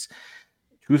 because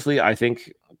truthfully, I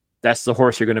think that's the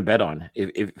horse you're going to bet on.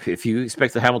 If you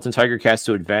expect the Hamilton Tiger Cats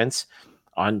to advance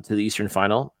on to the Eastern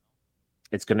Final,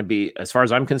 it's going to be, as far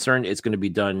as I'm concerned, it's going to be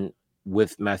done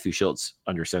with Matthew Schultz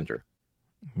under center.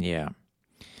 Yeah.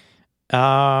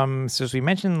 So as we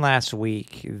mentioned last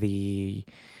week, the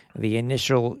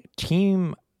initial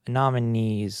team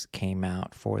nominees came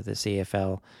out for the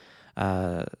CFL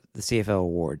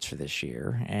awards for this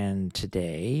year, and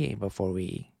today, before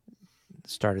we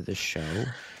started the show,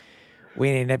 we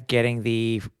ended up getting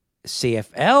the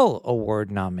CFL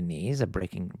award nominees, a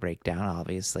breakdown,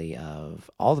 obviously, of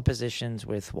all the positions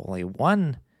with only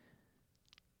one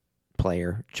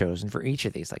player chosen for each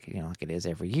of these, like it is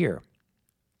every year.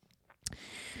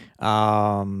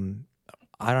 I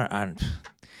don't,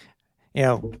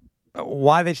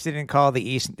 why they just didn't call the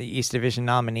East Division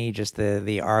nominee just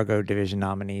the Argo Division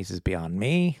nominees is beyond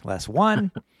me. Less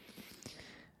one.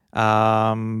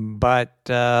 But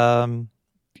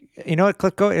you know what,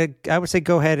 Cliff? I would say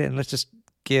go ahead and let's just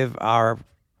give our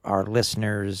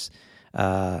listeners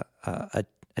a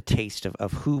taste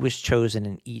of who was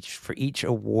chosen for each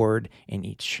award in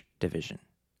each division.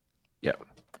 Yeah.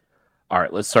 All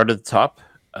right, let's start at the top.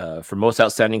 For most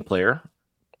outstanding player,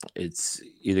 it's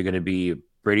either going to be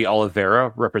Brady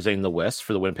Oliveira representing the West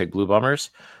for the Winnipeg Blue Bombers,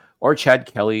 or Chad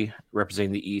Kelly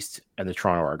representing the East and the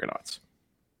Toronto Argonauts.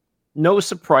 No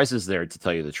surprises there, to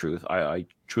tell you the truth. I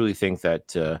truly think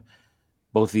that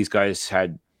both of these guys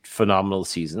had phenomenal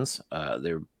seasons.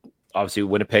 They're obviously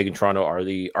Winnipeg and Toronto are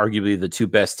arguably the two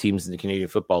best teams in the Canadian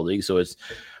Football League, so it's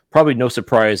probably no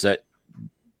surprise that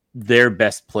their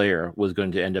best player was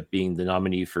going to end up being the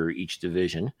nominee for each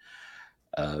division.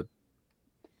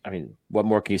 I mean, what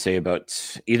more can you say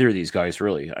about either of these guys,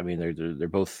 really? I mean, they're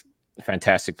both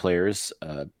fantastic players.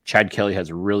 Chad Kelly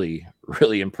has really,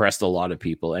 really impressed a lot of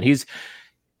people, and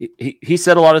he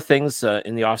said a lot of things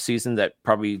in the offseason that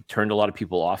probably turned a lot of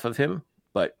people off of him,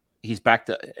 but he's backed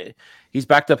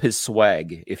up his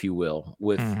swag, if you will,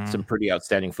 with some pretty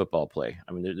outstanding football play.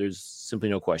 I mean, there's simply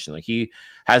no question. Like, he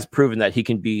has proven that he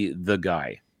can be the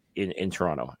guy in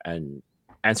Toronto and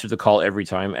answer the call every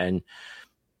time. And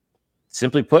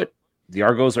simply put, the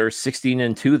Argos are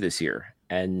 16-2 this year,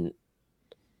 and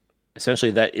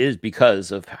essentially that is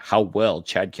because of how well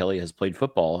Chad Kelly has played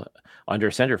football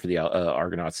under center for the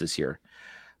Argonauts this year.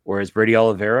 Whereas Brady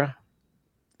Oliveira,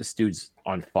 this dude's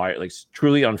on fire, like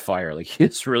truly on fire. Like,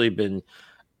 he's really been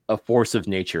a force of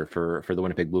nature for the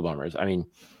Winnipeg Blue Bombers. I mean,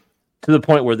 to the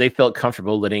point where they felt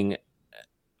comfortable letting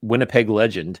Winnipeg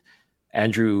legend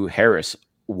Andrew Harris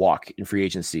walk in free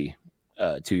agency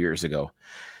 2 years ago.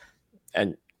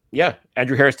 And yeah,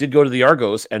 Andrew Harris did go to the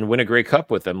Argos and win a Grey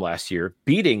Cup with them last year,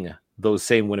 beating those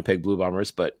same Winnipeg Blue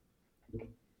Bombers. But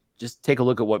just take a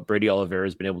look at what Brady Oliveira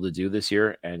has been able to do this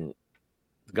year, and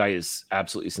the guy is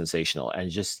absolutely sensational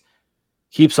and just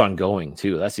keeps on going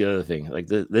too. That's the other thing. Like,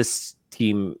 this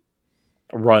team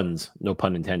runs, no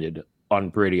pun intended, on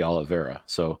Brady Oliveira.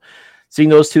 So seeing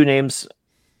those two names,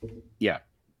 yeah,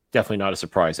 definitely not a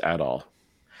surprise at all.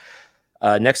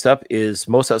 Next up is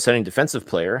most outstanding defensive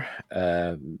player,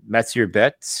 Mathieu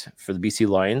Bet for the BC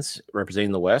Lions,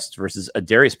 representing the West, versus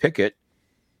Adarius Pickett,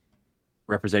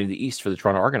 representing the East for the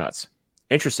Toronto Argonauts.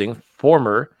 Interesting,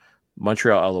 former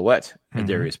Montreal Alouette,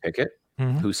 Adarius Pickett,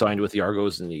 who signed with the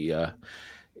Argos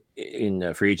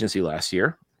in free agency last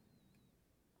year.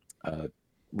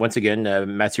 Once again,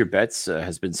 Mathieu Bet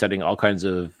has been setting all kinds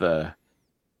of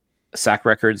sack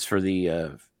records for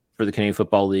the Canadian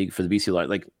Football League, for the BC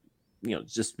Lions. Like,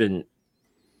 it's just been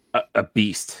a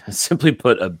beast. Simply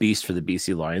put, a beast for the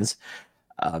BC Lions.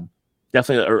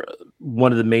 Definitely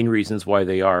one of the main reasons why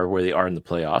they are where they are in the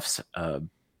playoffs.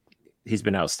 He's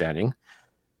been outstanding,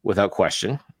 without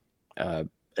question.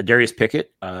 Adarius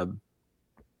Pickett,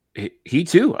 he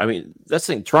too. I mean, that's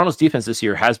the thing. Toronto's defense this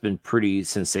year has been pretty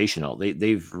sensational.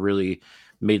 They've really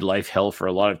made life hell for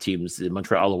a lot of teams, the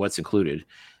Montreal Alouettes included.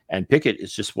 And Pickett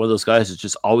is just one of those guys that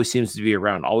just always seems to be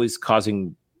around, always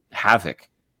causing havoc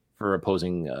for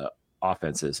opposing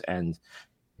offenses. And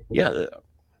yeah,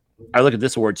 I look at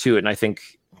this award too, and I think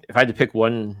if I had to pick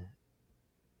one,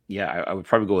 yeah, I would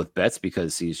probably go with Betts,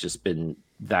 because he's just been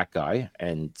that guy.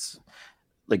 And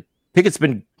like, Pickett's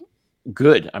been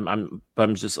good. I'm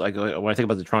just like, when I think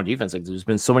about the Toronto defense, like, there's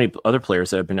been so many other players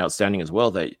that have been outstanding as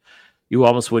well that you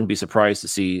almost wouldn't be surprised to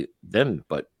see them.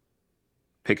 But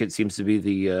Pickett seems to be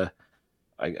the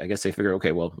I guess they figure,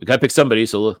 okay, well, we got to pick somebody,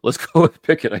 so let's go with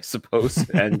Pickett, I suppose.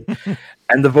 And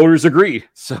the voters agree.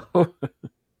 So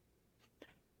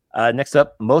next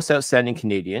up, most outstanding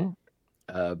Canadian.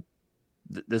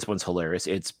 This one's hilarious.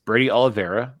 It's Brady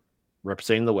Oliveira,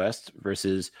 representing the West,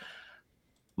 versus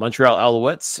Montreal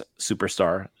Alouettes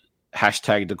superstar,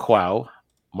 #Dequow,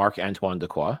 Marc-Antoine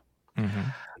Dequow.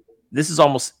 This is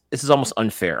almost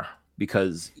unfair,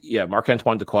 because yeah,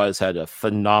 Marc-Antoine Dequow has had a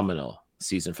phenomenal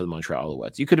season for the Montreal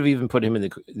Alouettes. You could have even put him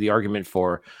in the argument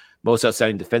for most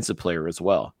outstanding defensive player as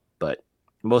well. But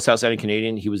most outstanding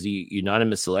Canadian, he was the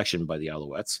unanimous selection by the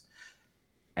Alouettes.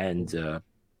 And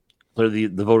clearly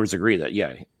the voters agree that,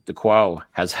 yeah, Dequow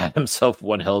has had himself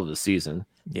one hell of a season.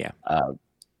 Yeah.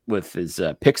 With his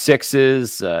pick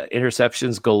sixes,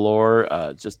 interceptions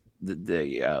galore, just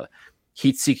the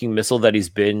heat-seeking missile that he's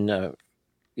been.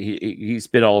 He's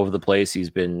been all over the place. His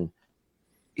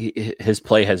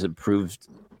play has improved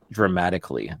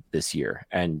dramatically this year,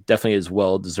 and definitely is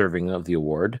well deserving of the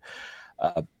award.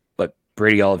 But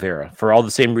Brady Oliveira, for all the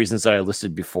same reasons that I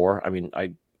listed before, I mean,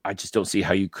 I just don't see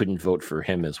how you couldn't vote for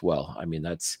him as well. I mean,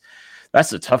 that's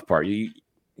the tough part.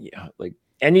 Like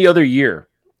any other year,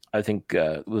 I think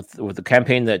with the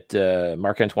campaign that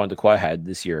Marc-Antoine Dequoy had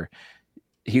this year,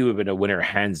 he would have been a winner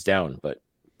hands down. But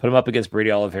put him up against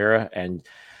Brady Oliveira, and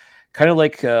kind of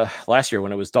like last year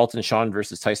when it was Dalton Shawn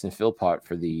versus Tyson Philpott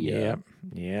for the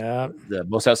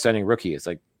most outstanding rookie. It's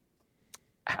like,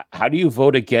 how do you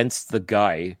vote against the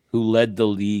guy who led the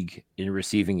league in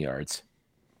receiving yards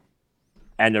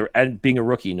and being a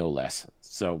rookie, no less?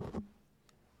 So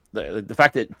the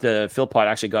fact that Philpott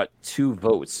actually got 2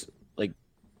 votes, like,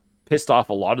 pissed off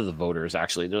a lot of the voters.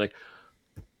 Actually, they're like,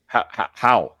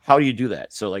 how do you do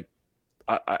that? So like,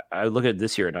 I look at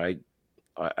this year and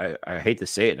I hate to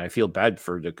say it, and I feel bad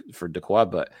for Dequoy,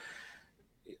 but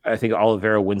I think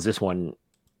Oliveira wins this one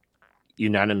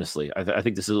unanimously. I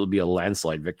think this will be a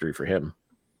landslide victory for him.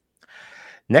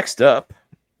 Next up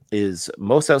is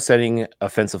most outstanding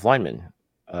offensive lineman,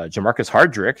 Jamarcus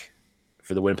Hardrick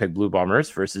for the Winnipeg Blue Bombers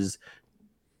versus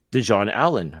Dejon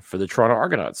Allen for the Toronto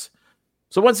Argonauts.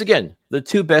 So once again, the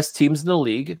 2 best teams in the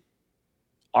league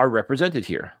are represented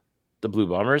here, the Blue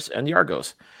Bombers and the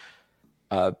Argos.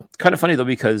 Kind of funny, though,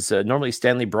 because normally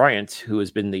Stanley Bryant, who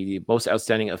has been the most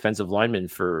outstanding offensive lineman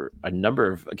for a number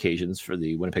of occasions for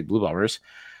the Winnipeg Blue Bombers,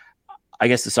 I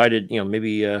guess decided,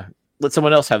 maybe let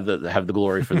someone else have the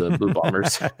glory for the Blue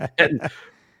Bombers. And,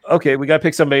 okay, we got to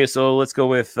pick somebody, so let's go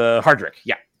with Hardrick.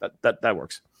 Yeah, that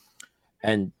works.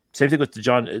 And same thing with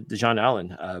Dejon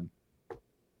Allen.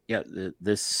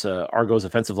 This Argos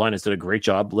offensive line has done a great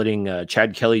job letting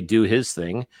Chad Kelly do his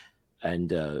thing,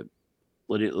 and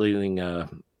letting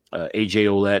AJ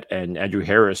Ouellette and Andrew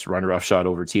Harris run roughshod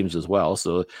over teams as well.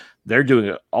 So they're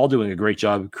doing a great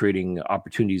job creating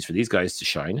opportunities for these guys to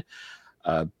shine.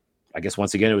 I guess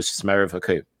once again, it was just a matter of,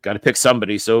 okay, got to pick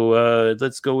somebody. So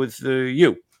let's go with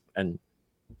you. And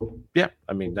yeah,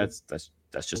 I mean, that's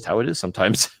just how it is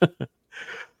sometimes.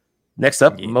 Next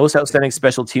up, most outstanding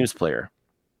special teams player.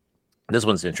 This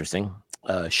one's interesting.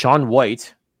 Sean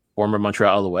White, former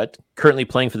Montreal Alouette, currently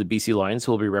playing for the BC Lions,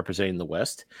 who will be representing the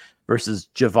West, versus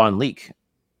Javon Leake,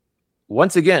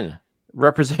 once again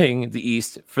representing the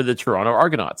East for the Toronto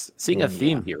Argonauts. Seeing a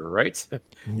theme here, right?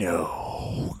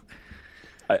 No.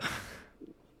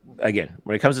 Again,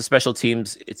 when it comes to special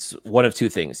teams, it's one of 2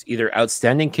 things: either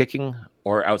outstanding kicking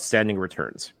or outstanding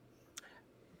returns.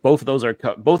 Both of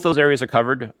those areas are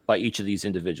covered by each of these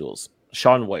individuals.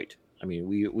 Sean White, I mean,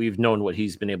 we've known what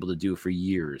he's been able to do for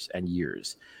years and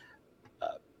years.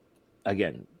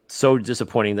 Again, so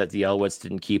disappointing that the Alouettes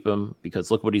didn't keep him, because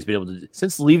look what he's been able to do.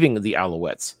 Since leaving the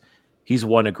Alouettes, he's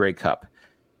won a Grey Cup.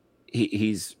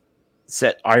 He's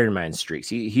set Ironman streaks.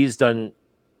 He's done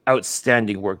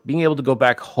outstanding work. Being able to go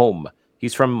back home.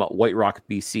 He's from White Rock,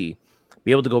 BC.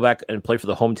 Be able to go back and play for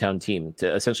the hometown team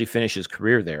to essentially finish his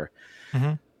career there.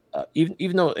 Mm-hmm.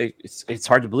 Even though it's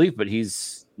hard to believe, but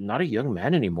he's not a young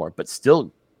man anymore. But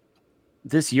still,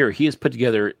 this year he has put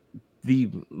together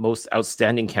the most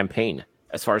outstanding campaign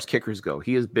as far as kickers go.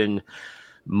 He has been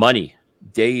money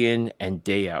day in and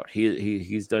day out.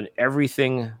 He's done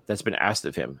everything that's been asked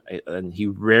of him, and he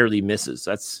rarely misses.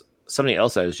 That's something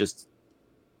else that is just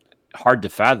hard to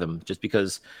fathom, just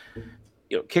because,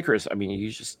 kickers, I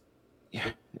mean,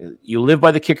 you live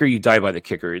by the kicker, you die by the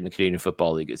kicker in the Canadian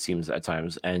Football League, it seems at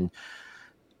times. And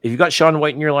if you've got Sean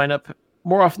White in your lineup,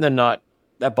 more often than not,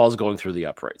 that ball's going through the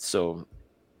uprights. So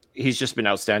he's just been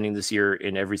outstanding this year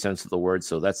in every sense of the word.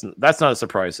 So that's not a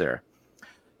surprise there.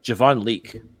 Javon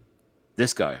Leake,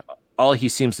 this guy, all he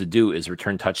seems to do is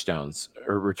return touchdowns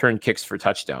or return kicks for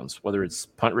touchdowns, whether it's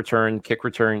punt return, kick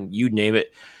return, you name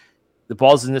it. The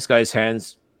ball's in this guy's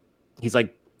hands. He's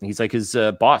like his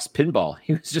boss, Pinball.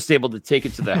 He was just able to take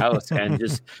it to the house and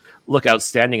just look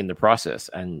outstanding in the process.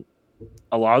 And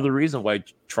a lot of the reason why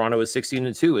Toronto is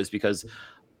 16-2 is because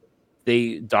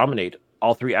they dominate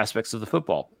all 3 aspects of the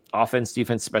football: offense,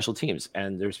 defense, special teams.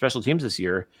 And their special teams this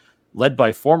year, led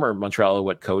by former Montreal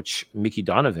Alouette coach Mickey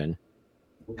Donovan,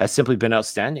 has simply been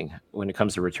outstanding when it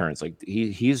comes to returns. Like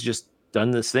he's just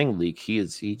done this thing, Leak.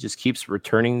 He just keeps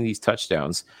returning these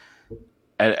touchdowns.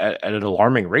 at an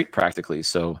alarming rate practically.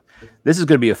 So this is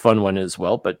going to be a fun one as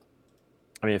well. But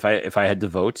I mean, if I had to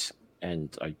vote,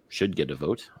 and I should get a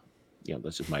vote,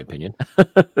 that's just my opinion.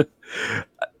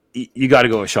 You got to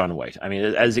go with Shaun White. I mean,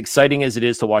 as exciting as it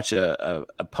is to watch a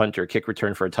punt or kick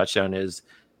return for a touchdown, is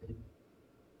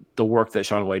the work that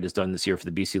Shaun White has done this year for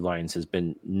the BC Lions has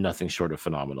been nothing short of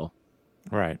phenomenal.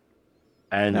 Right.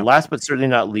 And last but certainly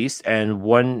not least, and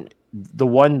the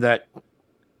one that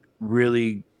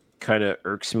really kind of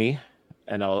irks me,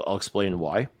 and I'll explain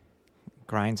why.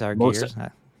 Grinds our gears.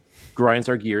 Grinds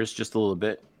our gears just a little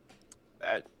bit.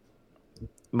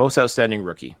 Most outstanding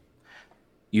rookie.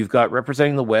 You've got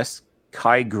representing the West,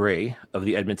 Kai Gray of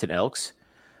the Edmonton Elks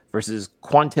versus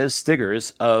Quantez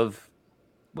Stiggers of,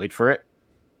 wait for it,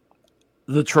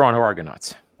 the Toronto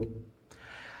Argonauts.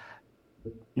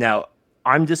 Now,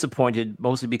 I'm disappointed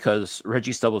mostly because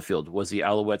Reggie Stubblefield was the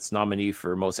Alouettes nominee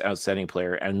for most outstanding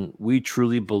player, and we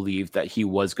truly believed that he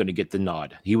was going to get the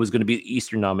nod. He was going to be the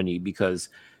Eastern nominee because,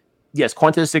 yes,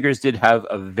 Quantez Stiggers did have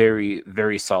a very,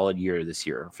 very solid year this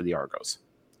year for the Argos.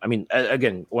 I mean,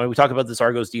 again, when we talk about this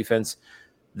Argos defense,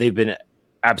 they've been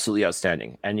absolutely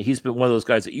outstanding. And he's been one of those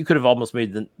guys that you could have almost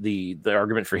made the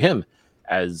argument for him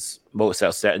as most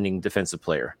outstanding defensive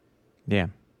player. Yeah.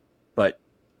 But,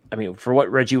 I mean, for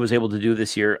what Reggie was able to do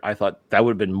this year, I thought that would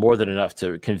have been more than enough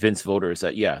to convince voters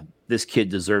that, yeah, this kid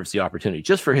deserves the opportunity.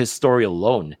 Just for his story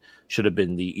alone should have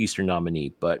been the Eastern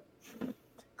nominee. But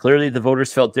clearly the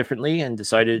voters felt differently and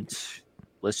decided,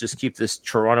 let's just keep this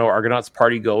Toronto Argonauts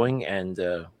party going, and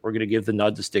we're going to give the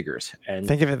nod to Stiggers. And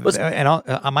think of it,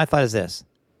 and my thought is this: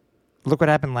 look what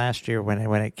happened last year when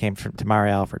it came from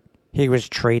Tamari Alford. He was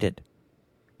traded.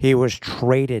 He was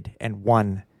traded and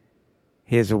won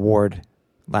his award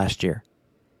last year.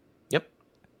 Yep.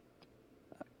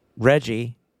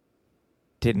 Reggie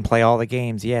didn't play all the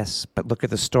games, yes, but look at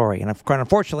the story. And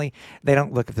unfortunately, they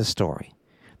don't look at the story.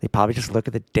 They probably just look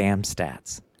at the damn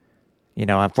stats.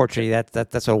 Unfortunately,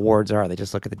 that's what awards are. They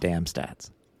just look at the damn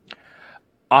stats.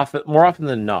 More often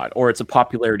than not, or it's a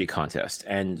popularity contest,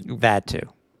 and that too.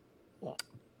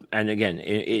 And again,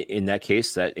 in that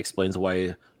case, that explains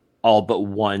why all but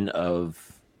one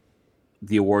of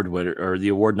the award winner or the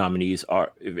award nominees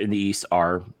are in the East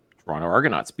are Toronto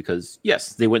Argonauts, because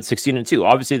yes, they went 16-2.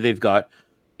 Obviously, they've got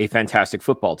a fantastic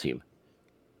football team.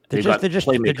 They're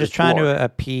just trying to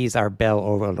appease our Bell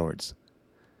overlords.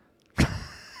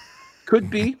 Could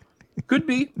be,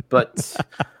 but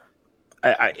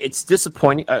it's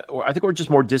disappointing. I think we're just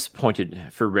more disappointed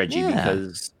for Reggie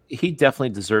because he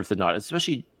definitely deserved the nod.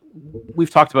 Especially, we've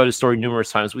talked about his story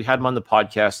numerous times. We had him on the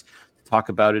podcast to talk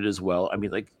about it as well. I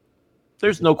mean,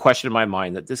 there's no question in my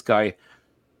mind that this guy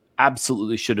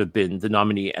absolutely should have been the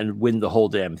nominee and win the whole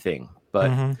damn thing.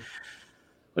 But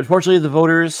unfortunately, the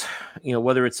voters,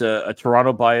 whether it's a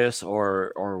Toronto bias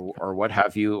or what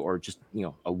have you, or just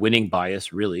a winning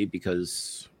bias, really,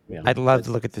 because I'd love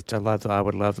to look at I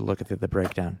would love to look at the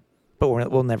breakdown, but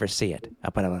we'll never see it.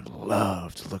 But I would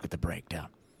love to look at the breakdown.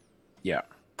 Yeah,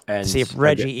 and see if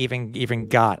Reggie even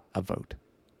got a vote.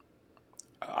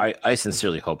 I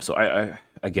sincerely hope so. I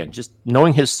again, just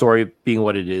knowing his story being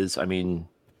what it is. I mean,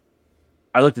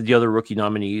 I looked at the other rookie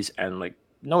nominees and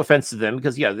no offense to them,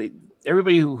 because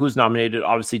everybody who's nominated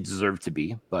obviously deserved to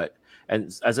be, but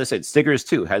and as I said, Stiggers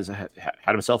too has had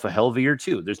himself a hell of a year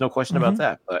too. There's no question about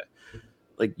that. But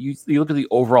you look at the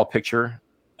overall picture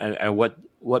and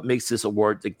what makes this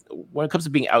award, when it comes to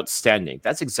being outstanding,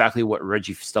 that's exactly what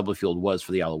Reggie Stubblefield was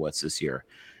for the Alouettes this year.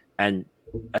 And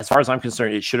as far as I'm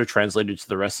concerned, it should have translated to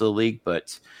the rest of the league,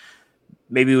 but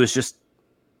maybe it was just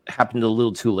happened a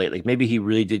little too late. Maybe he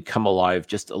really did come alive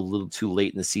just a little too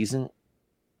late in the season.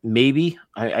 Maybe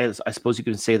I suppose you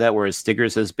can say that, whereas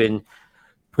Stiggers has been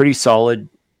pretty solid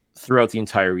throughout the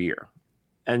entire year,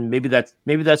 and maybe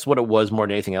that's what it was more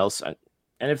than anything else.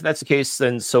 And if that's the case,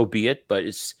 then so be it. But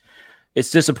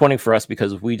it's disappointing for us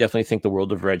because we definitely think the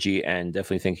world of Reggie and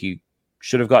definitely think he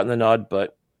should have gotten the nod.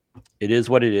 But it is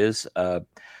what it is.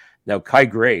 Now Kai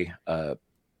Gray,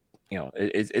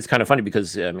 it's kind of funny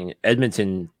because I mean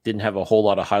Edmonton didn't have a whole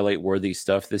lot of highlight worthy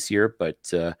stuff this year,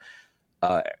 but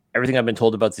everything I've been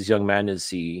told about this young man is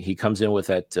he comes in with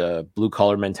that blue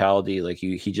collar mentality.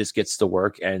 He just gets to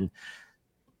work. And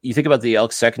you think about the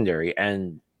Elks secondary,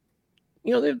 and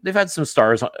they've had some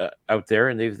stars out there,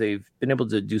 and they've been able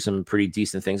to do some pretty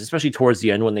decent things, especially towards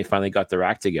the end when they finally got their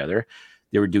act together.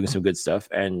 They were doing some good stuff,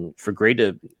 and for Gray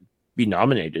to be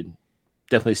nominated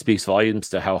definitely speaks volumes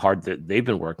to how hard they've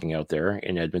been working out there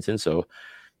in Edmonton. So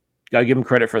gotta give them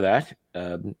credit for that.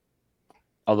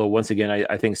 Although once again,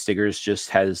 I think Stiggers just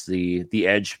has the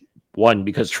edge, one,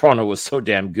 because Toronto was so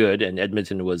damn good and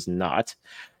Edmonton was not.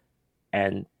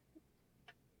 And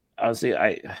honestly,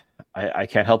 I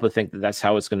can't help but think that that's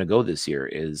how it's going to go this year.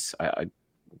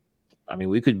 I mean,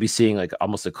 we could be seeing like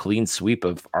almost a clean sweep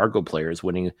of Argo players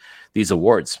winning these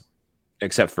awards,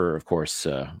 except for, of course,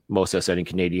 most outstanding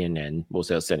Canadian and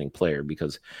most outstanding player,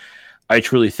 because I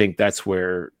truly think that's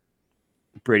where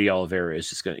Brady Oliveira is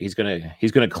just he's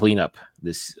gonna clean up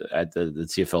this at the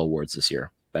CFL awards this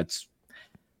year. That's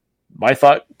my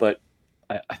thought, but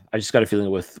I just got a feeling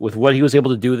with what he was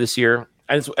able to do this year,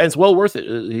 and it's well worth it.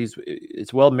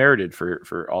 It's well merited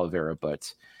for Oliveira,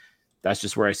 but that's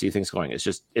just where I see things going. It's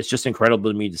just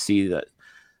incredible to me to see that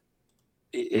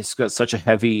it's got such a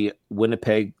heavy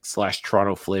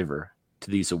Winnipeg/Toronto flavor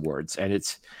to these awards, and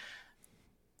it's.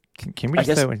 Can we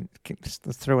just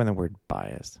let's throw in the word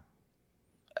bias?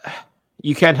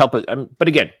 You can't help it. But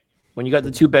again, when you got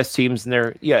the two best teams in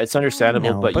there, yeah, it's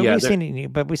understandable. But yeah, we've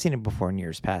seen it before in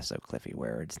years past, though, Cliffy,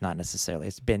 where it's not necessarily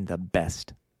it's been the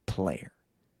best player.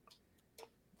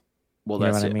 Well,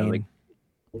 that's it. I mean?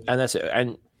 And that's it.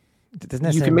 And it doesn't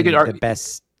necessarily you can make it the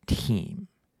best team.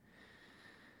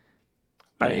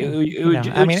 And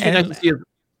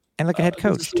look at head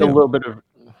coach too. A little bit of,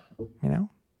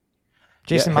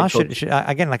 Jason Moss should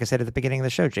again, like I said at the beginning of the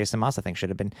show, Jason Moss I think should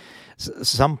have been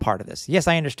some part of this. Yes,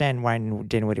 I understand why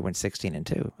Dinwiddie went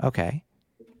 16-2. Okay,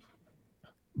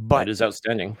 but it is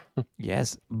outstanding.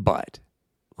 Yes, but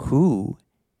who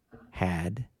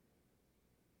had?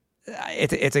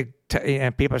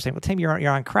 People are saying, "Well, Tim, you're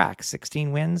on crack.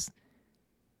 16 wins."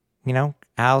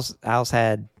 Al's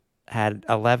had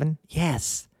 11.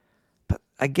 Yes, but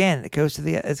again, it goes to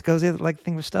the like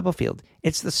thing with Stubblefield.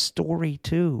 It's the story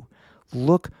too.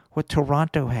 Look what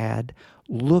Toronto had.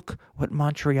 Look what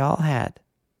Montreal had.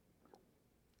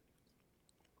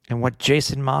 And what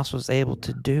Jason Moss was able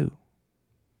to do.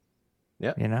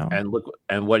 Yeah. And look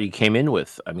and what he came in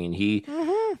with. I mean, he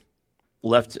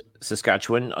left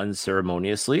Saskatchewan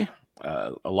unceremoniously.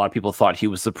 A lot of people thought he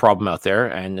was the problem out there.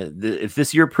 And if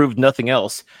this year proved nothing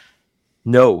else,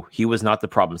 no, he was not the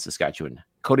problem in Saskatchewan.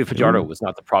 Cody Fajardo was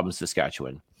not the problem in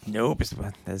Saskatchewan. Nope.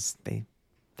 As they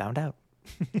found out.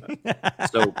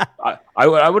 So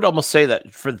I would almost say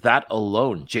that for that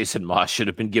alone, Jason Moss should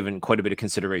have been given quite a bit of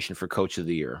consideration for Coach of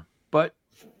the Year. But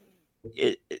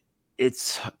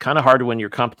it's kind of hard when your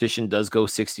competition does go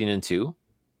 16-2.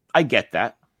 I get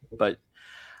that, but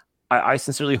I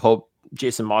sincerely hope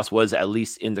Jason Moss was at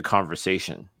least in the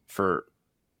conversation for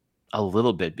a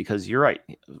little bit, because you're right.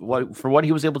 What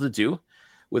he was able to do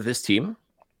with this team,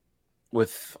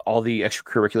 with all the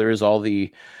extracurriculars, all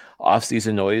the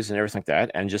off-season noise and everything like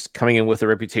that, and just coming in with the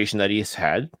reputation that he's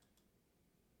had,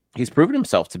 he's proven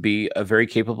himself to be a very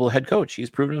capable head coach.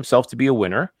 He's proven himself to be a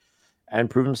winner, and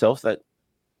proven himself that,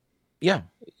 yeah,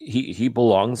 he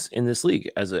belongs in this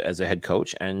league as a head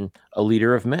coach and a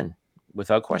leader of men,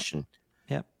 without question.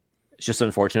 Yeah, it's just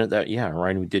unfortunate that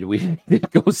Ryan did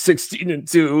go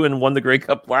 16-2 and won the Grey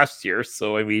Cup last year.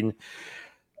 So I mean,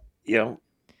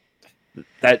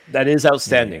 that is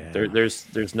outstanding. Yeah.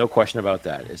 There's no question about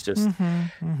that. It's just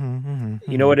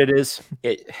you know what it is.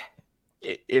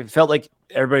 It felt like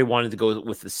everybody wanted to go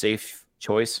with the safe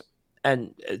choice,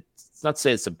 and it's not to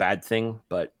say it's a bad thing,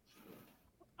 but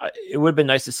it would have been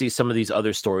nice to see some of these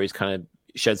other stories kind of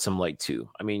shed some light too.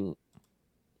 I mean,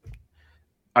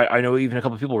 I know even a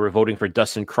couple of people were voting for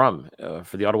Dustin Crum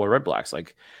for the Ottawa Redblacks.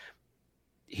 Like,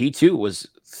 he too was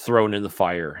thrown in the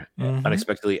fire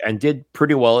unexpectedly and did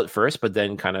pretty well at first, but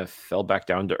then kind of fell back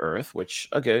down to earth, which,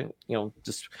 okay,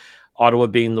 just Ottawa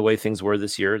being the way things were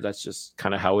this year, that's just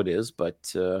kind of how it is.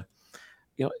 But,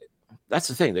 that's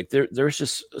the thing. Like, there's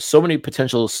just so many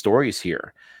potential stories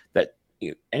here that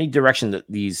any direction that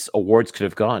these awards could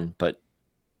have gone. But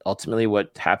ultimately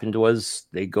what happened was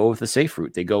they go with the safe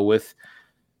route. They go with,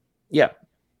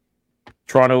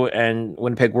 Toronto and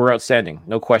Winnipeg were outstanding,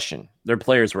 no question. Their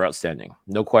players were outstanding,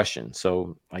 no question.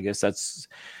 So I guess that's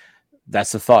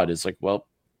the thought. Is like, well,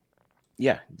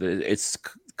 it's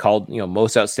called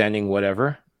most outstanding,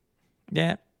 whatever.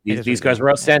 Yeah, these guys were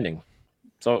outstanding.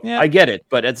 So I get it,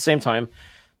 but at the same time,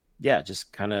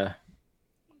 just kind of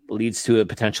leads to a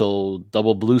potential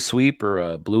double blue sweep or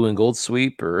a blue and gold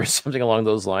sweep or something along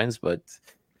those lines. But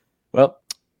well,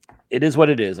 it is what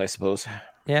it is, I suppose.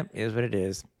 Yep, it is what it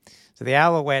is. So the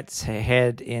Alouettes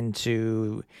head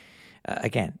into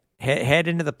head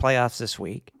into the playoffs this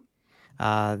week.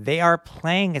 They are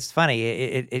playing. It's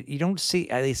funny. You don't see,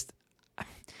 at least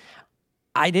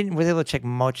I didn't really able to check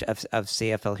much of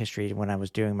CFL history when I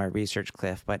was doing my research,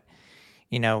 Cliff. But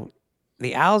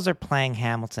the Owls are playing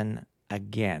Hamilton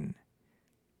again.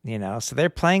 So they're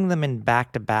playing them in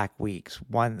back-to-back weeks.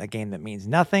 A game that means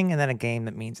nothing, and then a game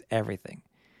that means everything.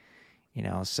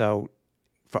 So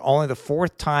for only the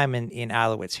fourth time in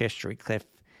Alouettes history, Cliff,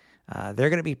 they're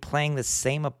going to be playing the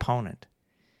same opponent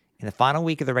in the final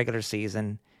week of the regular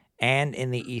season and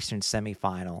in the Eastern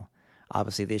semifinal.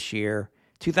 Obviously this year,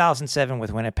 2007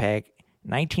 with Winnipeg,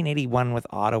 1981 with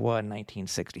Ottawa, and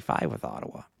 1965 with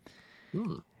Ottawa.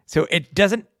 So it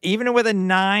doesn't, even with a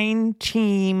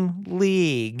 9-team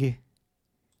league,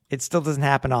 it still doesn't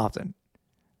happen often.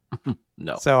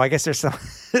 No. So I guess there's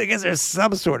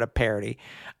some sort of parity,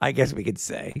 I guess we could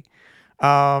say.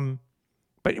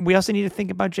 But we also need to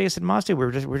think about Jason Moss too.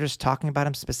 We're just talking about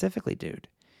him specifically, dude.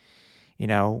 You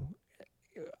know,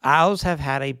 Owls have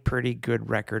had a pretty good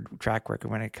track record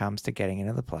when it comes to getting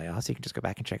into the playoffs. You can just go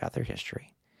back and check out their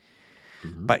history.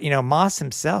 Mm-hmm. But, you know, Moss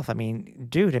himself, I mean,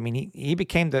 dude, he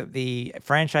became the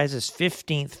franchise's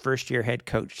 15th first-year head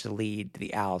coach to lead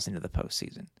the Owls into the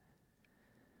postseason.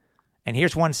 And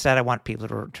here's one stat I want people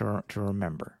to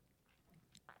remember.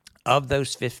 Of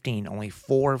those 15, only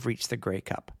 4 have reached the Grey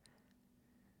Cup.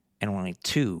 And only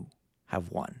 2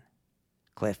 have won.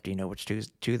 Cliff, do you know which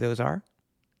two those are?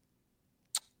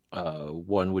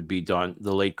 One would be the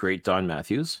late great Don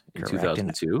Matthews in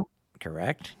 2002.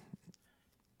 Correct.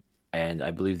 And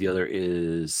I believe the other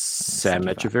is Sam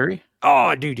Echeverry.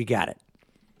 Oh, dude, you got it.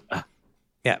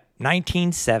 Yeah,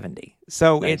 1970.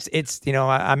 So nice. It's you know,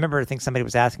 I remember I think somebody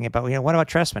was asking about, you know, what about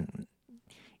Trestman?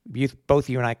 Both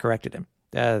you and I corrected him.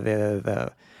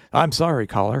 I'm sorry,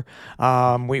 caller.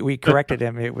 We corrected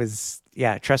him. It was,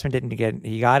 yeah, Trestman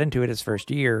he got into it his first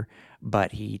year,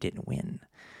 but he didn't win.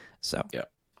 So yeah,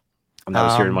 and that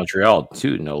was here in Montreal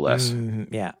too, no less.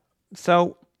 Yeah.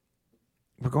 So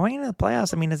we're going into the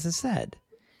playoffs. I mean, as I said,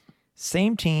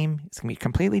 same team. It's gonna be a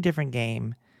completely different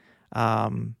game.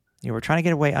 You know, we're trying to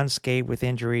get away unscathed with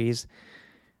injuries.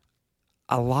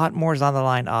 A lot more is on the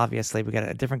line. Obviously, we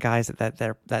got different guys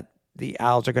that the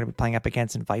Owls are going to be playing up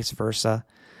against, and vice versa.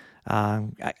 You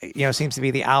know, it seems to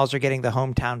be the Owls are getting the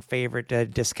hometown favorite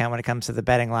discount when it comes to the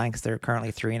betting line because they're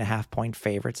currently 3.5-point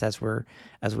favorites as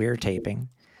we are taping.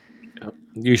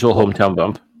 Usual hometown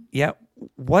bump. Yeah.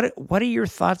 What are your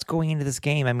thoughts going into this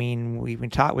game? I mean, we can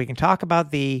talk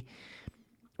about the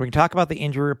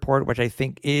injury report, which I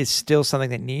think is still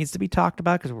something that needs to be talked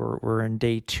about because we're in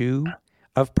day 2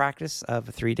 of practice of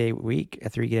a 3-day week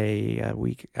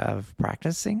of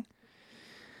practicing.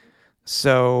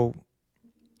 So,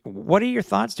 what are your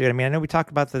thoughts, dude? I mean, I know we talked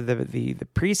about the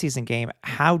preseason game.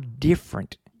 How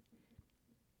different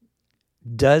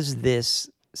does this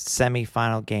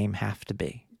semifinal game have to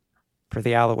be for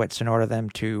the Alouettes in order for them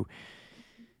to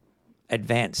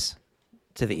advance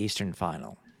to the Eastern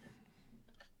Final?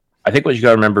 I think what you got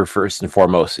to remember first and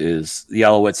foremost is the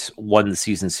Alouettes won the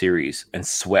season series and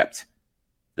swept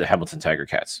the Hamilton Tiger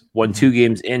Cats. Won 2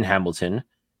 games in Hamilton,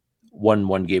 won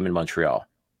 1 game in Montreal.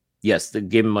 Yes, the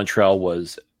game in Montreal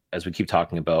was, as we keep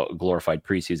talking about, a glorified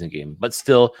preseason game, but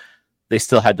still, they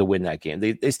still had to win that game.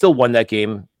 They still won that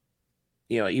game,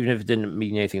 you know, even if it didn't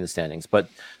mean anything in the standings. But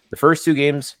the first 2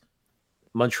 games,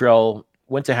 Montreal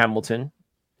went to Hamilton,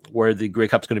 where the Grey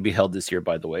Cup's going to be held this year,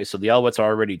 by the way. So the Alouettes are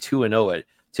already 2-0 at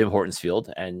Tim Hortons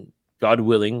Field, and God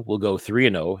willing, we'll go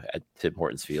 3-0 at Tim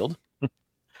Hortons Field.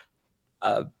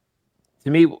 To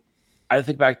me, I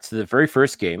think back to the very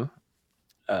first game.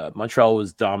 Montreal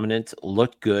was dominant,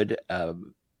 looked good.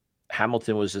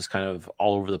 Hamilton was just kind of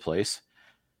all over the place.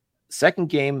 Second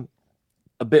game,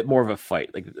 a bit more of a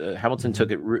fight. Like Hamilton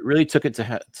really took it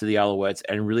to the Alouettes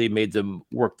and really made them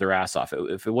work their ass off.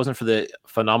 If it wasn't for the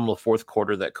phenomenal fourth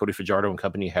quarter that Cody Fajardo and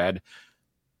company had,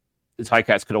 the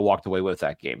Ticats could have walked away with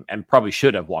that game, and probably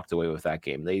should have walked away with that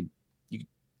game. You could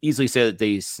easily say that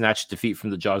they snatched defeat from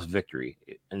the jaws of victory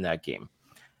in that game.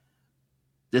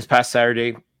 This past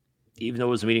Saturday, even though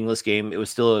it was a meaningless game, it was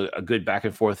still a good back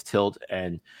and forth tilt,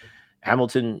 and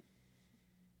Hamilton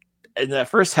in that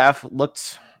first half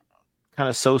looked kind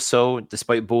of so-so,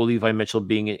 despite Bo Levi Mitchell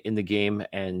being in the game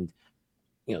and,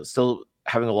 you know, still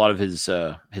having a lot of his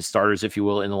starters, if you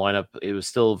will, in the lineup. It was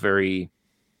still very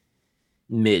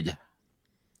mid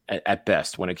at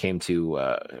best when it came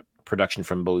to production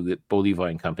from Bo Levi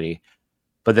and company.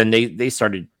 But then they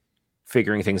started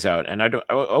figuring things out, and I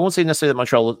won't say necessarily that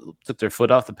Montreal took their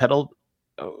foot off the pedal,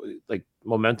 like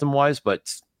momentum wise,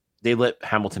 but they let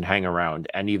Hamilton hang around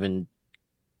and even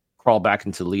crawl back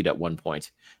into the lead at one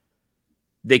point.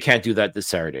 They can't do that this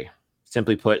Saturday.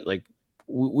 Simply put, like,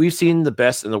 we've seen the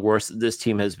best and the worst that this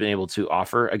team has been able to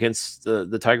offer against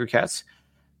the Tiger Cats.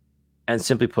 And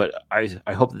simply put, I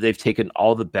hope that they've taken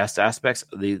all the best aspects.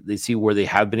 They see where they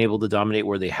have been able to dominate,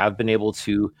 where they have been able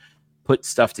to put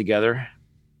stuff together,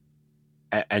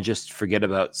 and just forget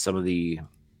about some of the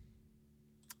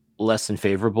less than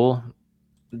favorable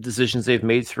decisions they've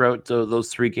made throughout those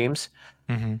 3 games.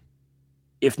 Mm-hmm.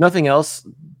 If nothing else,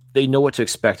 they know what to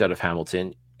expect out of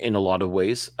Hamilton in a lot of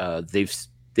ways.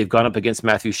 They've gone up against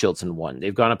Matthew Schultz and won.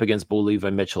 They've gone up against Bo Levi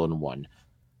Mitchell and won.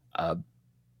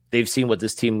 They've seen what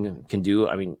this team can do.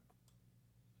 I mean,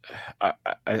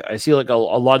 I see like a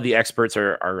lot of the experts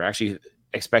are actually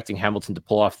expecting Hamilton to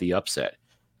pull off the upset.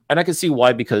 And I can see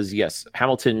why, because yes,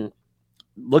 Hamilton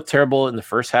looked terrible in the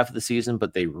first half of the season,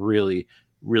 but they really,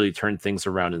 really turned things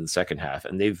around in the second half.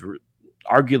 And they've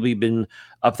arguably been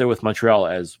up there with Montreal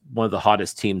as one of the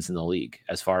hottest teams in the league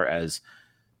as far as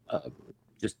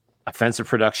just offensive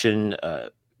production,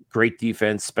 great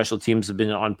defense, special teams have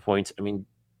been on point. I mean,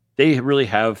 they really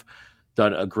have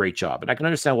done a great job. And I can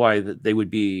understand why they would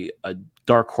be a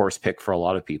dark horse pick for a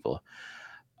lot of people.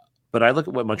 But I look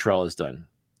at what Montreal has done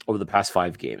over the past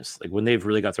 5 games, like when they've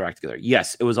really got their act together.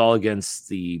 Yes, it was all against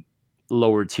the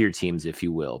lower tier teams, if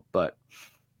you will, but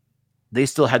they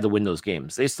still had to win those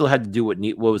games. They still had to do what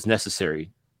was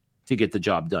necessary to get the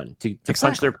job done, to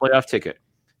punch their playoff ticket,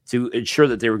 to ensure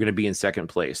that they were going to be in second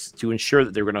place, to ensure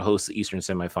that they were going to host the Eastern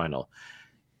semifinal.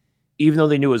 Even though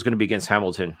they knew it was going to be against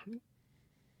Hamilton,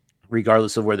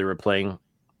 regardless of where they were playing,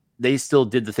 they still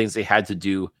did the things they had to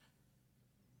do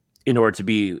in order to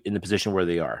be in the position where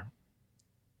they are.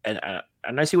 And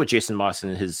I see what Jason Moss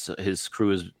and his crew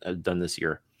has done this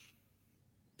year.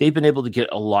 They've been able to get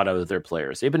a lot out of their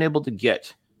players. They've been able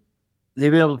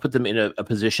to put them in a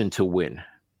position to win.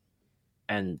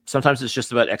 And sometimes it's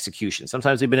just about execution.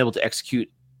 Sometimes they've been able to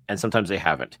execute, and sometimes they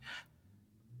haven't.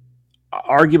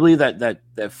 Arguably, that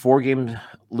 4-game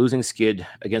losing skid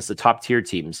against the top tier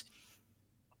teams,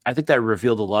 I think that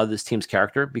revealed a lot of this team's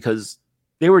character, because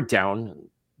they were down.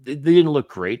 They didn't look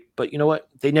great, but you know what?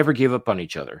 They never gave up on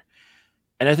each other.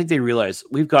 And I think they realized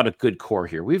we've got a good core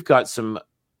here. We've got some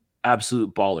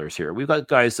absolute ballers here. We've got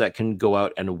guys that can go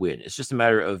out and win. It's just a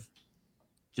matter of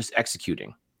just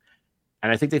executing.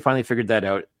 And I think they finally figured that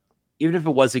out. Even if it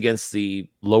was against the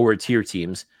lower tier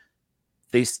teams,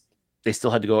 they still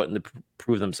had to go out and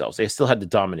prove themselves. They still had to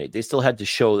dominate. They still had to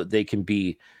show that they can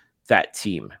be that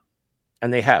team.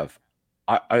 And they have.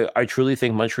 I truly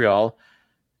think Montreal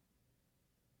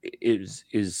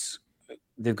is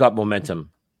they've got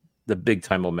momentum, the big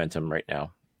time momentum right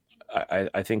now.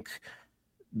 I think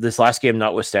this last game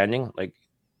notwithstanding, like,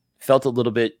 felt a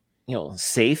little bit,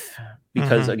 safe,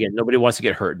 because again, nobody wants to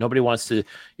get hurt. Nobody wants to.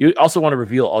 You also want to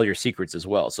reveal all your secrets as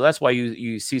well. So that's why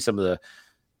you see some of the,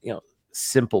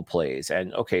 simple plays.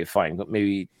 And okay, fine, but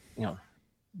maybe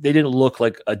they didn't look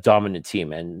like a dominant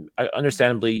team. And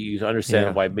understandably, you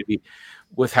understand why maybe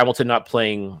with Hamilton not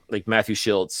playing like Matthew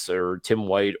Schultz or Tim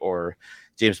White or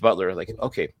James Butler, like,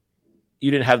 okay,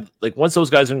 you didn't have, like, once those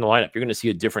guys are in the lineup, you're going to see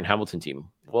a different Hamilton team.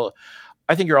 Well,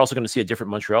 I think you're also going to see a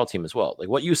different Montreal team as well. Like,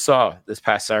 what you saw this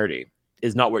past Saturday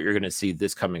is not what you're going to see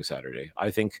this coming Saturday.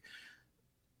 I think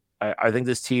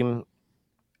this team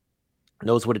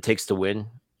knows what it takes to win.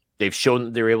 They've shown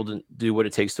that they're able to do what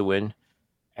it takes to win.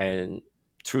 And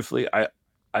truthfully,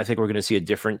 I think we're going to see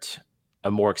a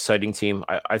more exciting team.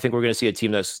 I think we're going to see a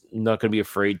team that's not going to be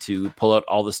afraid to pull out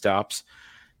all the stops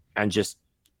and just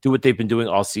do what they've been doing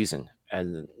all season,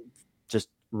 and just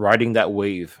riding that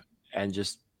wave and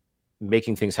just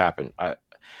making things happen.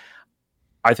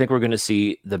 I think we're going to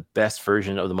see the best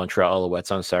version of the Montreal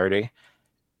Alouettes on Saturday,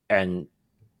 and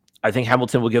I think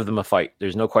Hamilton will give them a fight.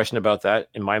 There's no question about that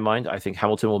in my mind. I think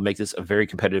Hamilton will make this a very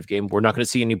competitive game. We're not going to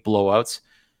see any blowouts.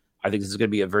 I think this is going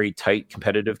to be a very tight,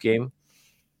 competitive game.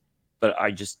 But I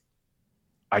just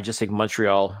think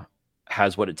Montreal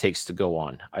has what it takes to go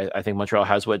on. I think Montreal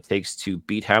has what it takes to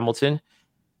beat Hamilton.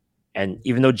 And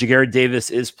even though Jaguar Davis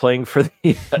is playing for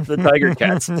the Tiger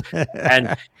Cats,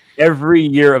 and every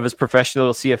year of his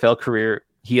professional CFL career,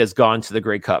 he has gone to the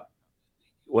Grey Cup.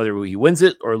 Whether he wins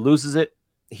it or loses it,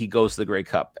 he goes to the Grey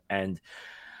Cup. And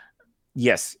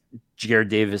yes, Jaguar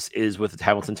Davis is with the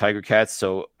Hamilton Tiger Cats,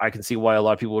 so I can see why a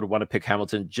lot of people would want to pick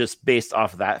Hamilton just based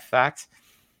off that fact.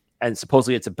 And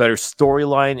supposedly it's a better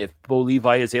storyline if Bo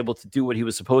Levi is able to do what he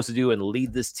was supposed to do and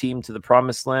lead this team to the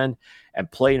promised land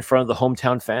and play in front of the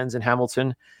hometown fans in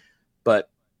Hamilton.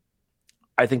 But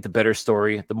I think the better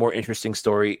story, the more interesting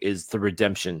story, is the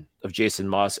redemption of Jason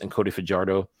Moss and Cody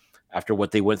Fajardo after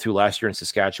what they went through last year in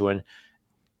Saskatchewan,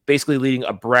 basically leading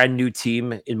a brand new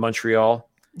team in Montreal.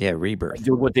 Yeah, rebirth.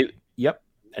 Doing what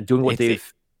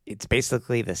they've. It's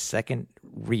basically the second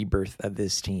rebirth of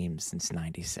this team since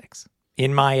 '96.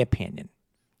 In my opinion.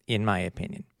 Yeah.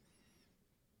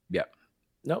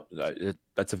 No,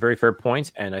 that's a very fair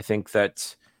point. And I think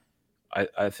that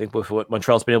I think with what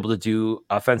Montreal's been able to do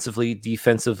offensively,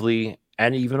 defensively,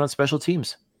 and even on special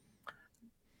teams,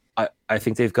 I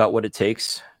think they've got what it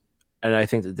takes. and I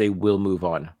think that they will move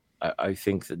on. I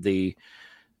think that they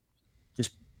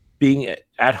just being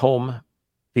at home,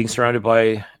 being surrounded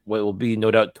by what will be no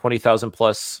doubt 20,000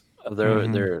 plus of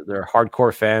their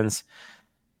hardcore fans,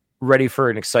 ready for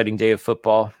an exciting day of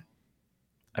football.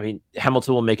 I mean,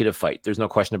 Hamilton will make it a fight. There's no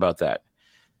question about that.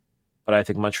 But I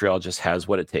think Montreal just has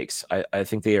what it takes. I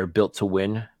think they are built to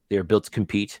win. They are built to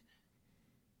compete.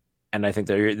 And I think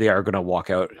they are going to walk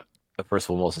out of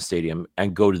Percival Molson Stadium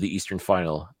and go to the Eastern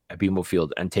Final at BMO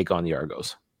Field and take on the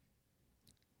Argos.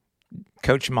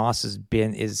 Coach Moss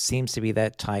seems to be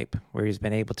that type where he's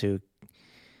been able to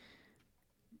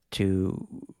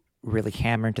really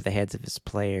hammer into the heads of his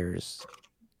players,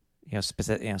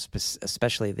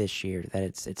 especially this year, that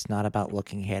it's not about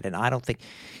looking ahead. And I don't think,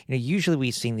 usually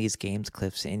we've seen these games,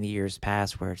 Cliffs, in the years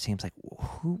past where it seems like,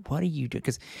 what do you do?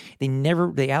 Because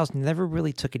the Owls never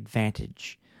really took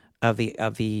advantage of the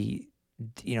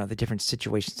different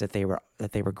situations that they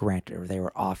were granted or they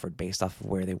were offered based off of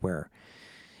where they were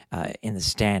in the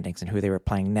standings and who they were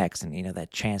playing next, and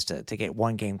that chance to get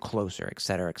one game closer, et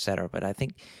cetera, et cetera. But I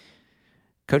think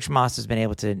Coach Moss has been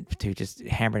able to just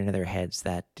hammer into their heads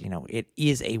that, it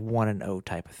is a 1-0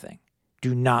 type of thing.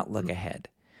 Do not look ahead.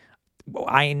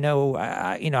 I know,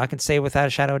 I can say without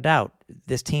a shadow of doubt,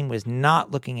 this team was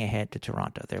not looking ahead to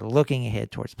Toronto. They're looking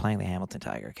ahead towards playing the Hamilton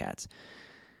Tiger Cats.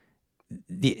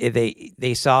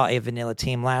 They saw a vanilla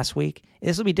team last week.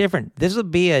 This will be different. This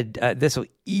will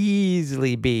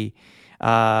easily be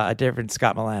a different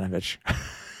Scott Milanovich.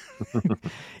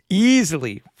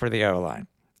 Easily for the O-line.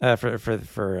 For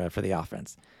the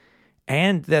offense,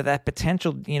 and that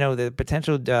potential, the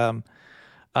potential platooning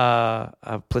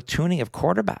of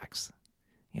quarterbacks.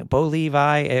 Bo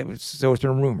Levi. So it's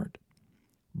been rumored,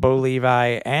 Bo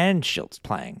Levi and Schultz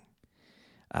playing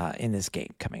in this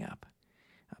game coming up.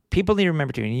 People need to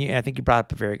remember too, and I think you brought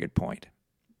up a very good point.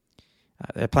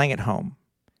 They're playing at home.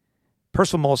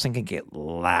 Percival Molson can get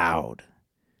loud.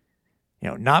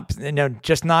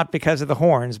 Just not because of the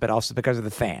horns, but also because of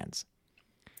the fans.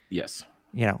 Yes.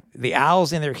 The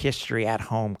Owls in their history at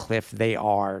home, Cliff, they're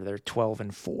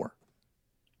 12-4.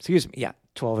 Excuse me. Yeah,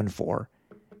 12-4.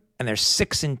 And they're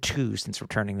 6-2 since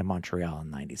returning to Montreal in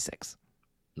 96.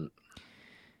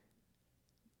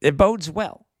 It bodes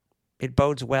well. It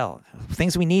bodes well.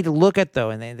 Things we need to look at, though,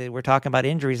 and we're talking about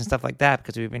injuries and stuff like that,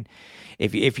 because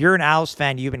if you're an Owls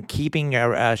fan, you've been keeping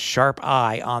a sharp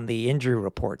eye on the injury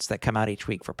reports that come out each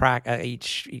week for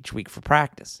each week for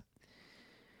practice.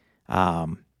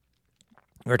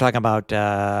 We're talking about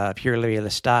Pierre-Louis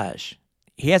Lestage.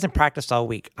 He hasn't practiced all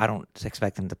week. I don't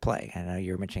expect him to play. I know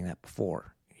you were mentioning that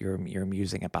before. You're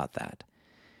musing about that.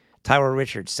 Tyler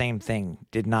Richards, same thing.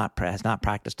 Has not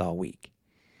practiced all week.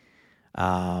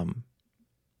 And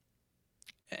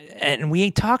we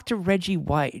talked to Reggie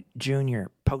White Jr.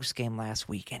 post game last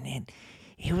week, and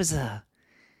it was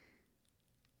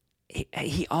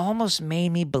he almost made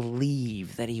me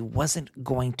believe that he wasn't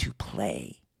going to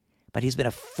play. But he's been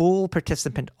a full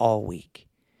participant all week.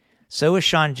 So is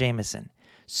Sean Jameson.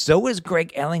 So is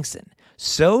Greg Ellingson.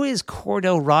 So is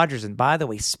Cordell Rogers. And by the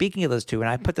way, speaking of those two, and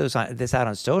I put this out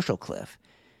on social, Cliff,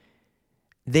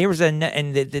 there was I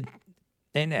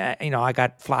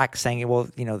got flack saying, well,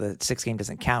 the 6 game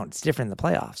doesn't count. It's different in the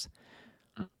playoffs.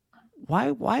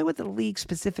 Why would the league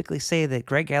specifically say that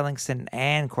Greg Ellingson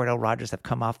and Cordell Rogers have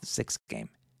come off the 6th game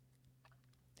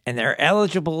and they're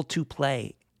eligible to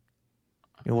play?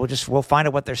 We'll find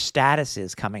out what their status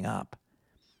is coming up.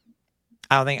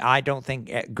 I don't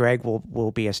think Greg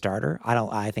will be a starter.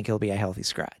 I think he'll be a healthy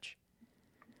scratch.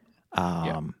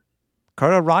 Cordell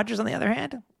Rogers, on the other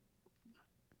hand,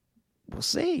 we'll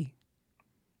see.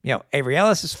 Avery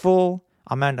Ellis is full.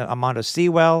 Armando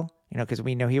Sewell, because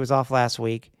we know he was off last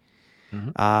week. Mm-hmm.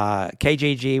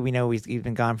 KJG, we know he's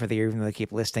been gone for the year, even though they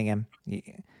keep listing him.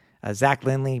 Zach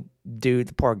Lindley, dude,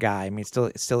 the poor guy. I mean,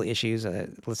 still issues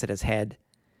listed as head.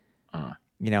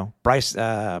 Bryce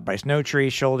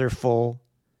Notree, shoulder full.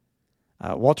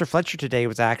 Walter Fletcher today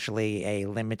was actually a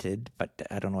limited, but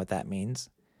I don't know what that means.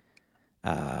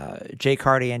 Jake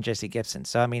Hardy and Jesse Gibson.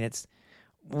 So, I mean,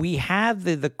 we have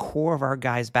the core of our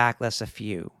guys back, less a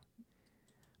few.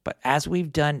 But as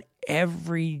we've done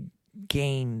every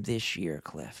game this year,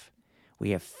 Cliff,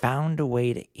 we have found a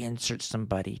way to insert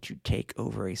somebody to take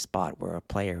over a spot where a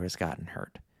player has gotten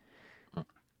hurt.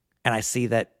 And I see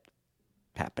that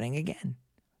happening again.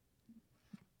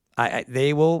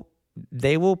 They will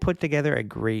put together a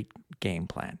great game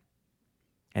plan.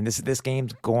 And this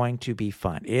game's going to be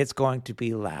fun. It's going to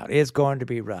be loud. It's going to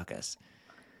be ruckus.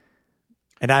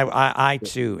 And I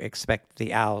too expect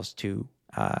the Owls to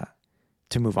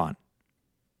move on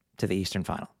to the Eastern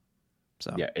Final.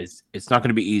 So yeah, it's not going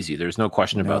to be easy. There's no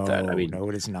question about that. I mean, no,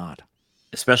 it is not.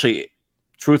 Especially,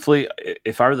 truthfully,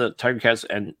 if I were the Tiger Cats,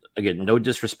 and again, no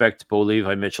disrespect to Bo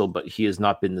Levi Mitchell, but he has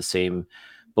not been the same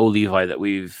Bo Levi that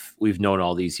we've known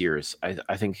all these years.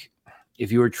 I think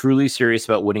if you were truly serious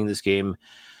about winning this game,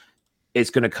 it's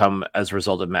going to come as a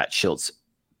result of Matt Schultz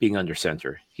being under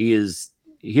center. He has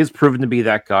proven to be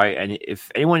that guy, and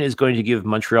if anyone is going to give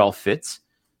Montreal fits,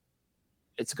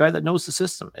 it's a guy that knows the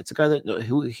system. It's a guy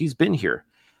that he's been here,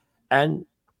 and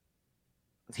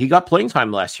he got playing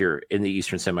time last year in the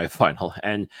Eastern semifinal,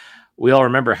 and we all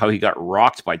remember how he got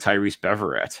rocked by Tyrese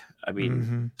Beverett. I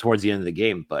mean, towards the end of the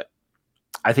game, but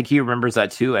I think he remembers that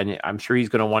too, and I'm sure he's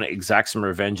going to want to exact some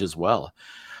revenge as well.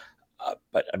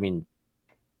 But I mean,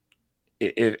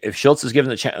 if Schultz is given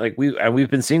the chance, like we've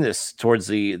been seeing this towards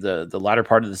the latter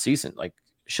part of the season, like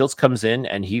Schultz comes in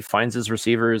and he finds his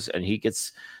receivers and he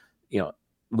gets,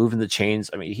 moving the chains.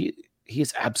 I mean, he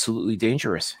is absolutely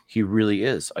dangerous. He really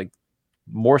is. Like,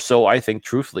 more so, I think,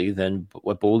 truthfully, than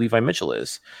what Bo Levi Mitchell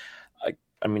is.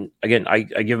 I mean, again, I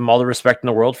give him all the respect in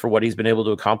the world for what he's been able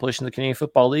to accomplish in the Canadian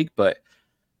Football League, but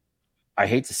I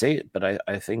hate to say it, but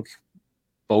I think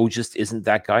Bo just isn't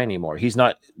that guy anymore. He's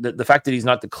not the fact that he's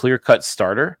not the clear-cut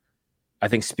starter, I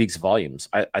think speaks volumes.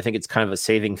 I think it's kind of a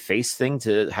saving face thing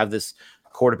to have this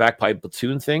quarterback by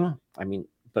platoon thing. I mean,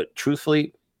 but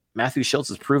truthfully, Matthew Schultz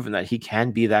has proven that he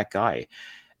can be that guy.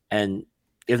 And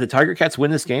if the Tiger Cats win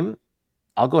this game,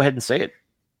 I'll go ahead and say it.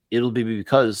 It'll be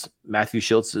because Matthew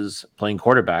Schultz is playing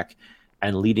quarterback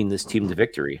and leading this team to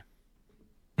victory.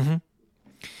 Mm-hmm.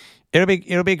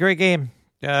 It'll be a great game.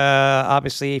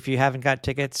 Obviously, if you haven't got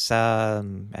tickets,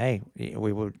 hey,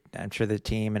 we would. I'm sure the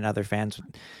team and other fans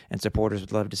and supporters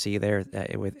would love to see you there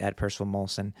at Percival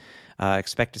Molson.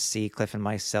 Expect to see Cliff and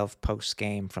myself post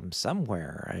game from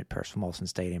somewhere at Percival Molson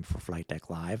Stadium for Flight Deck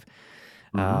Live.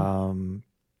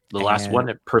 The last one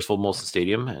at Percival Molson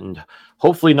Stadium, and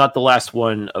hopefully not the last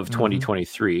one of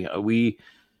 2023.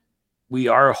 We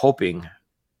are hoping to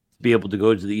be able to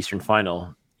go to the Eastern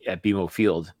Final at BMO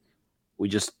Field. We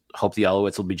just hope the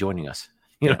Alouettes will be joining us.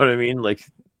 You know what I mean? Like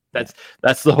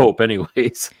that's the hope,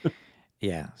 anyways.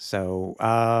 Yeah. So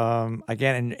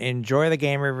again, enjoy the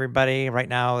game, everybody. Right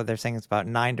now, they're saying it's about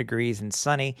 9 degrees and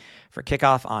sunny for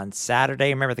kickoff on Saturday.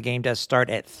 Remember, the game does start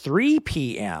at 3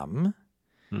 p.m.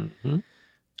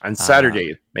 On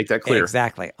Saturday, make that clear.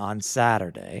 Exactly, on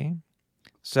Saturday.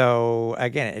 So,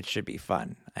 again, it should be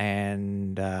fun.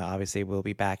 And obviously, we'll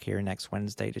be back here next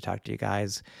Wednesday to talk to you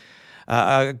guys.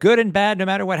 Good and bad, no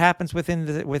matter what happens with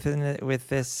this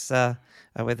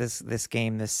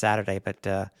game this Saturday. But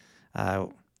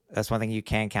that's one thing you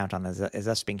can count on is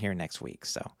us being here next week.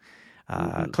 So,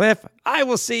 Cliff, I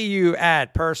will see you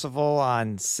at Percival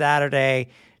on Saturday.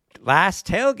 Last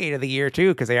tailgate of the year, too,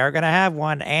 because they are going to have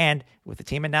one. And with the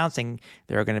team announcing,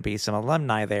 there are going to be some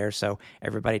alumni there. So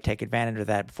everybody take advantage of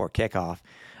that before kickoff.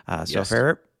 So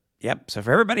for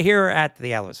everybody here at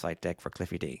the Alouettes Flight Deck for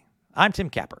Cliffy D, I'm Tim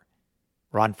Capper.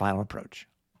 We're on Final Approach.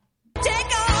 Take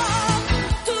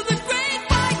off to the great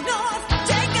white north.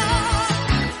 Take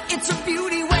off. It's a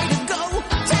beauty way to go.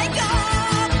 Take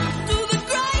off to the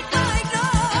great white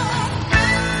north.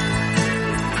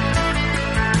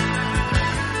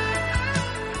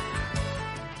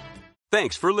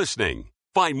 Thanks for listening.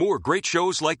 Find more great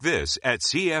shows like this at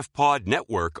CF Pod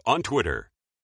Network on Twitter.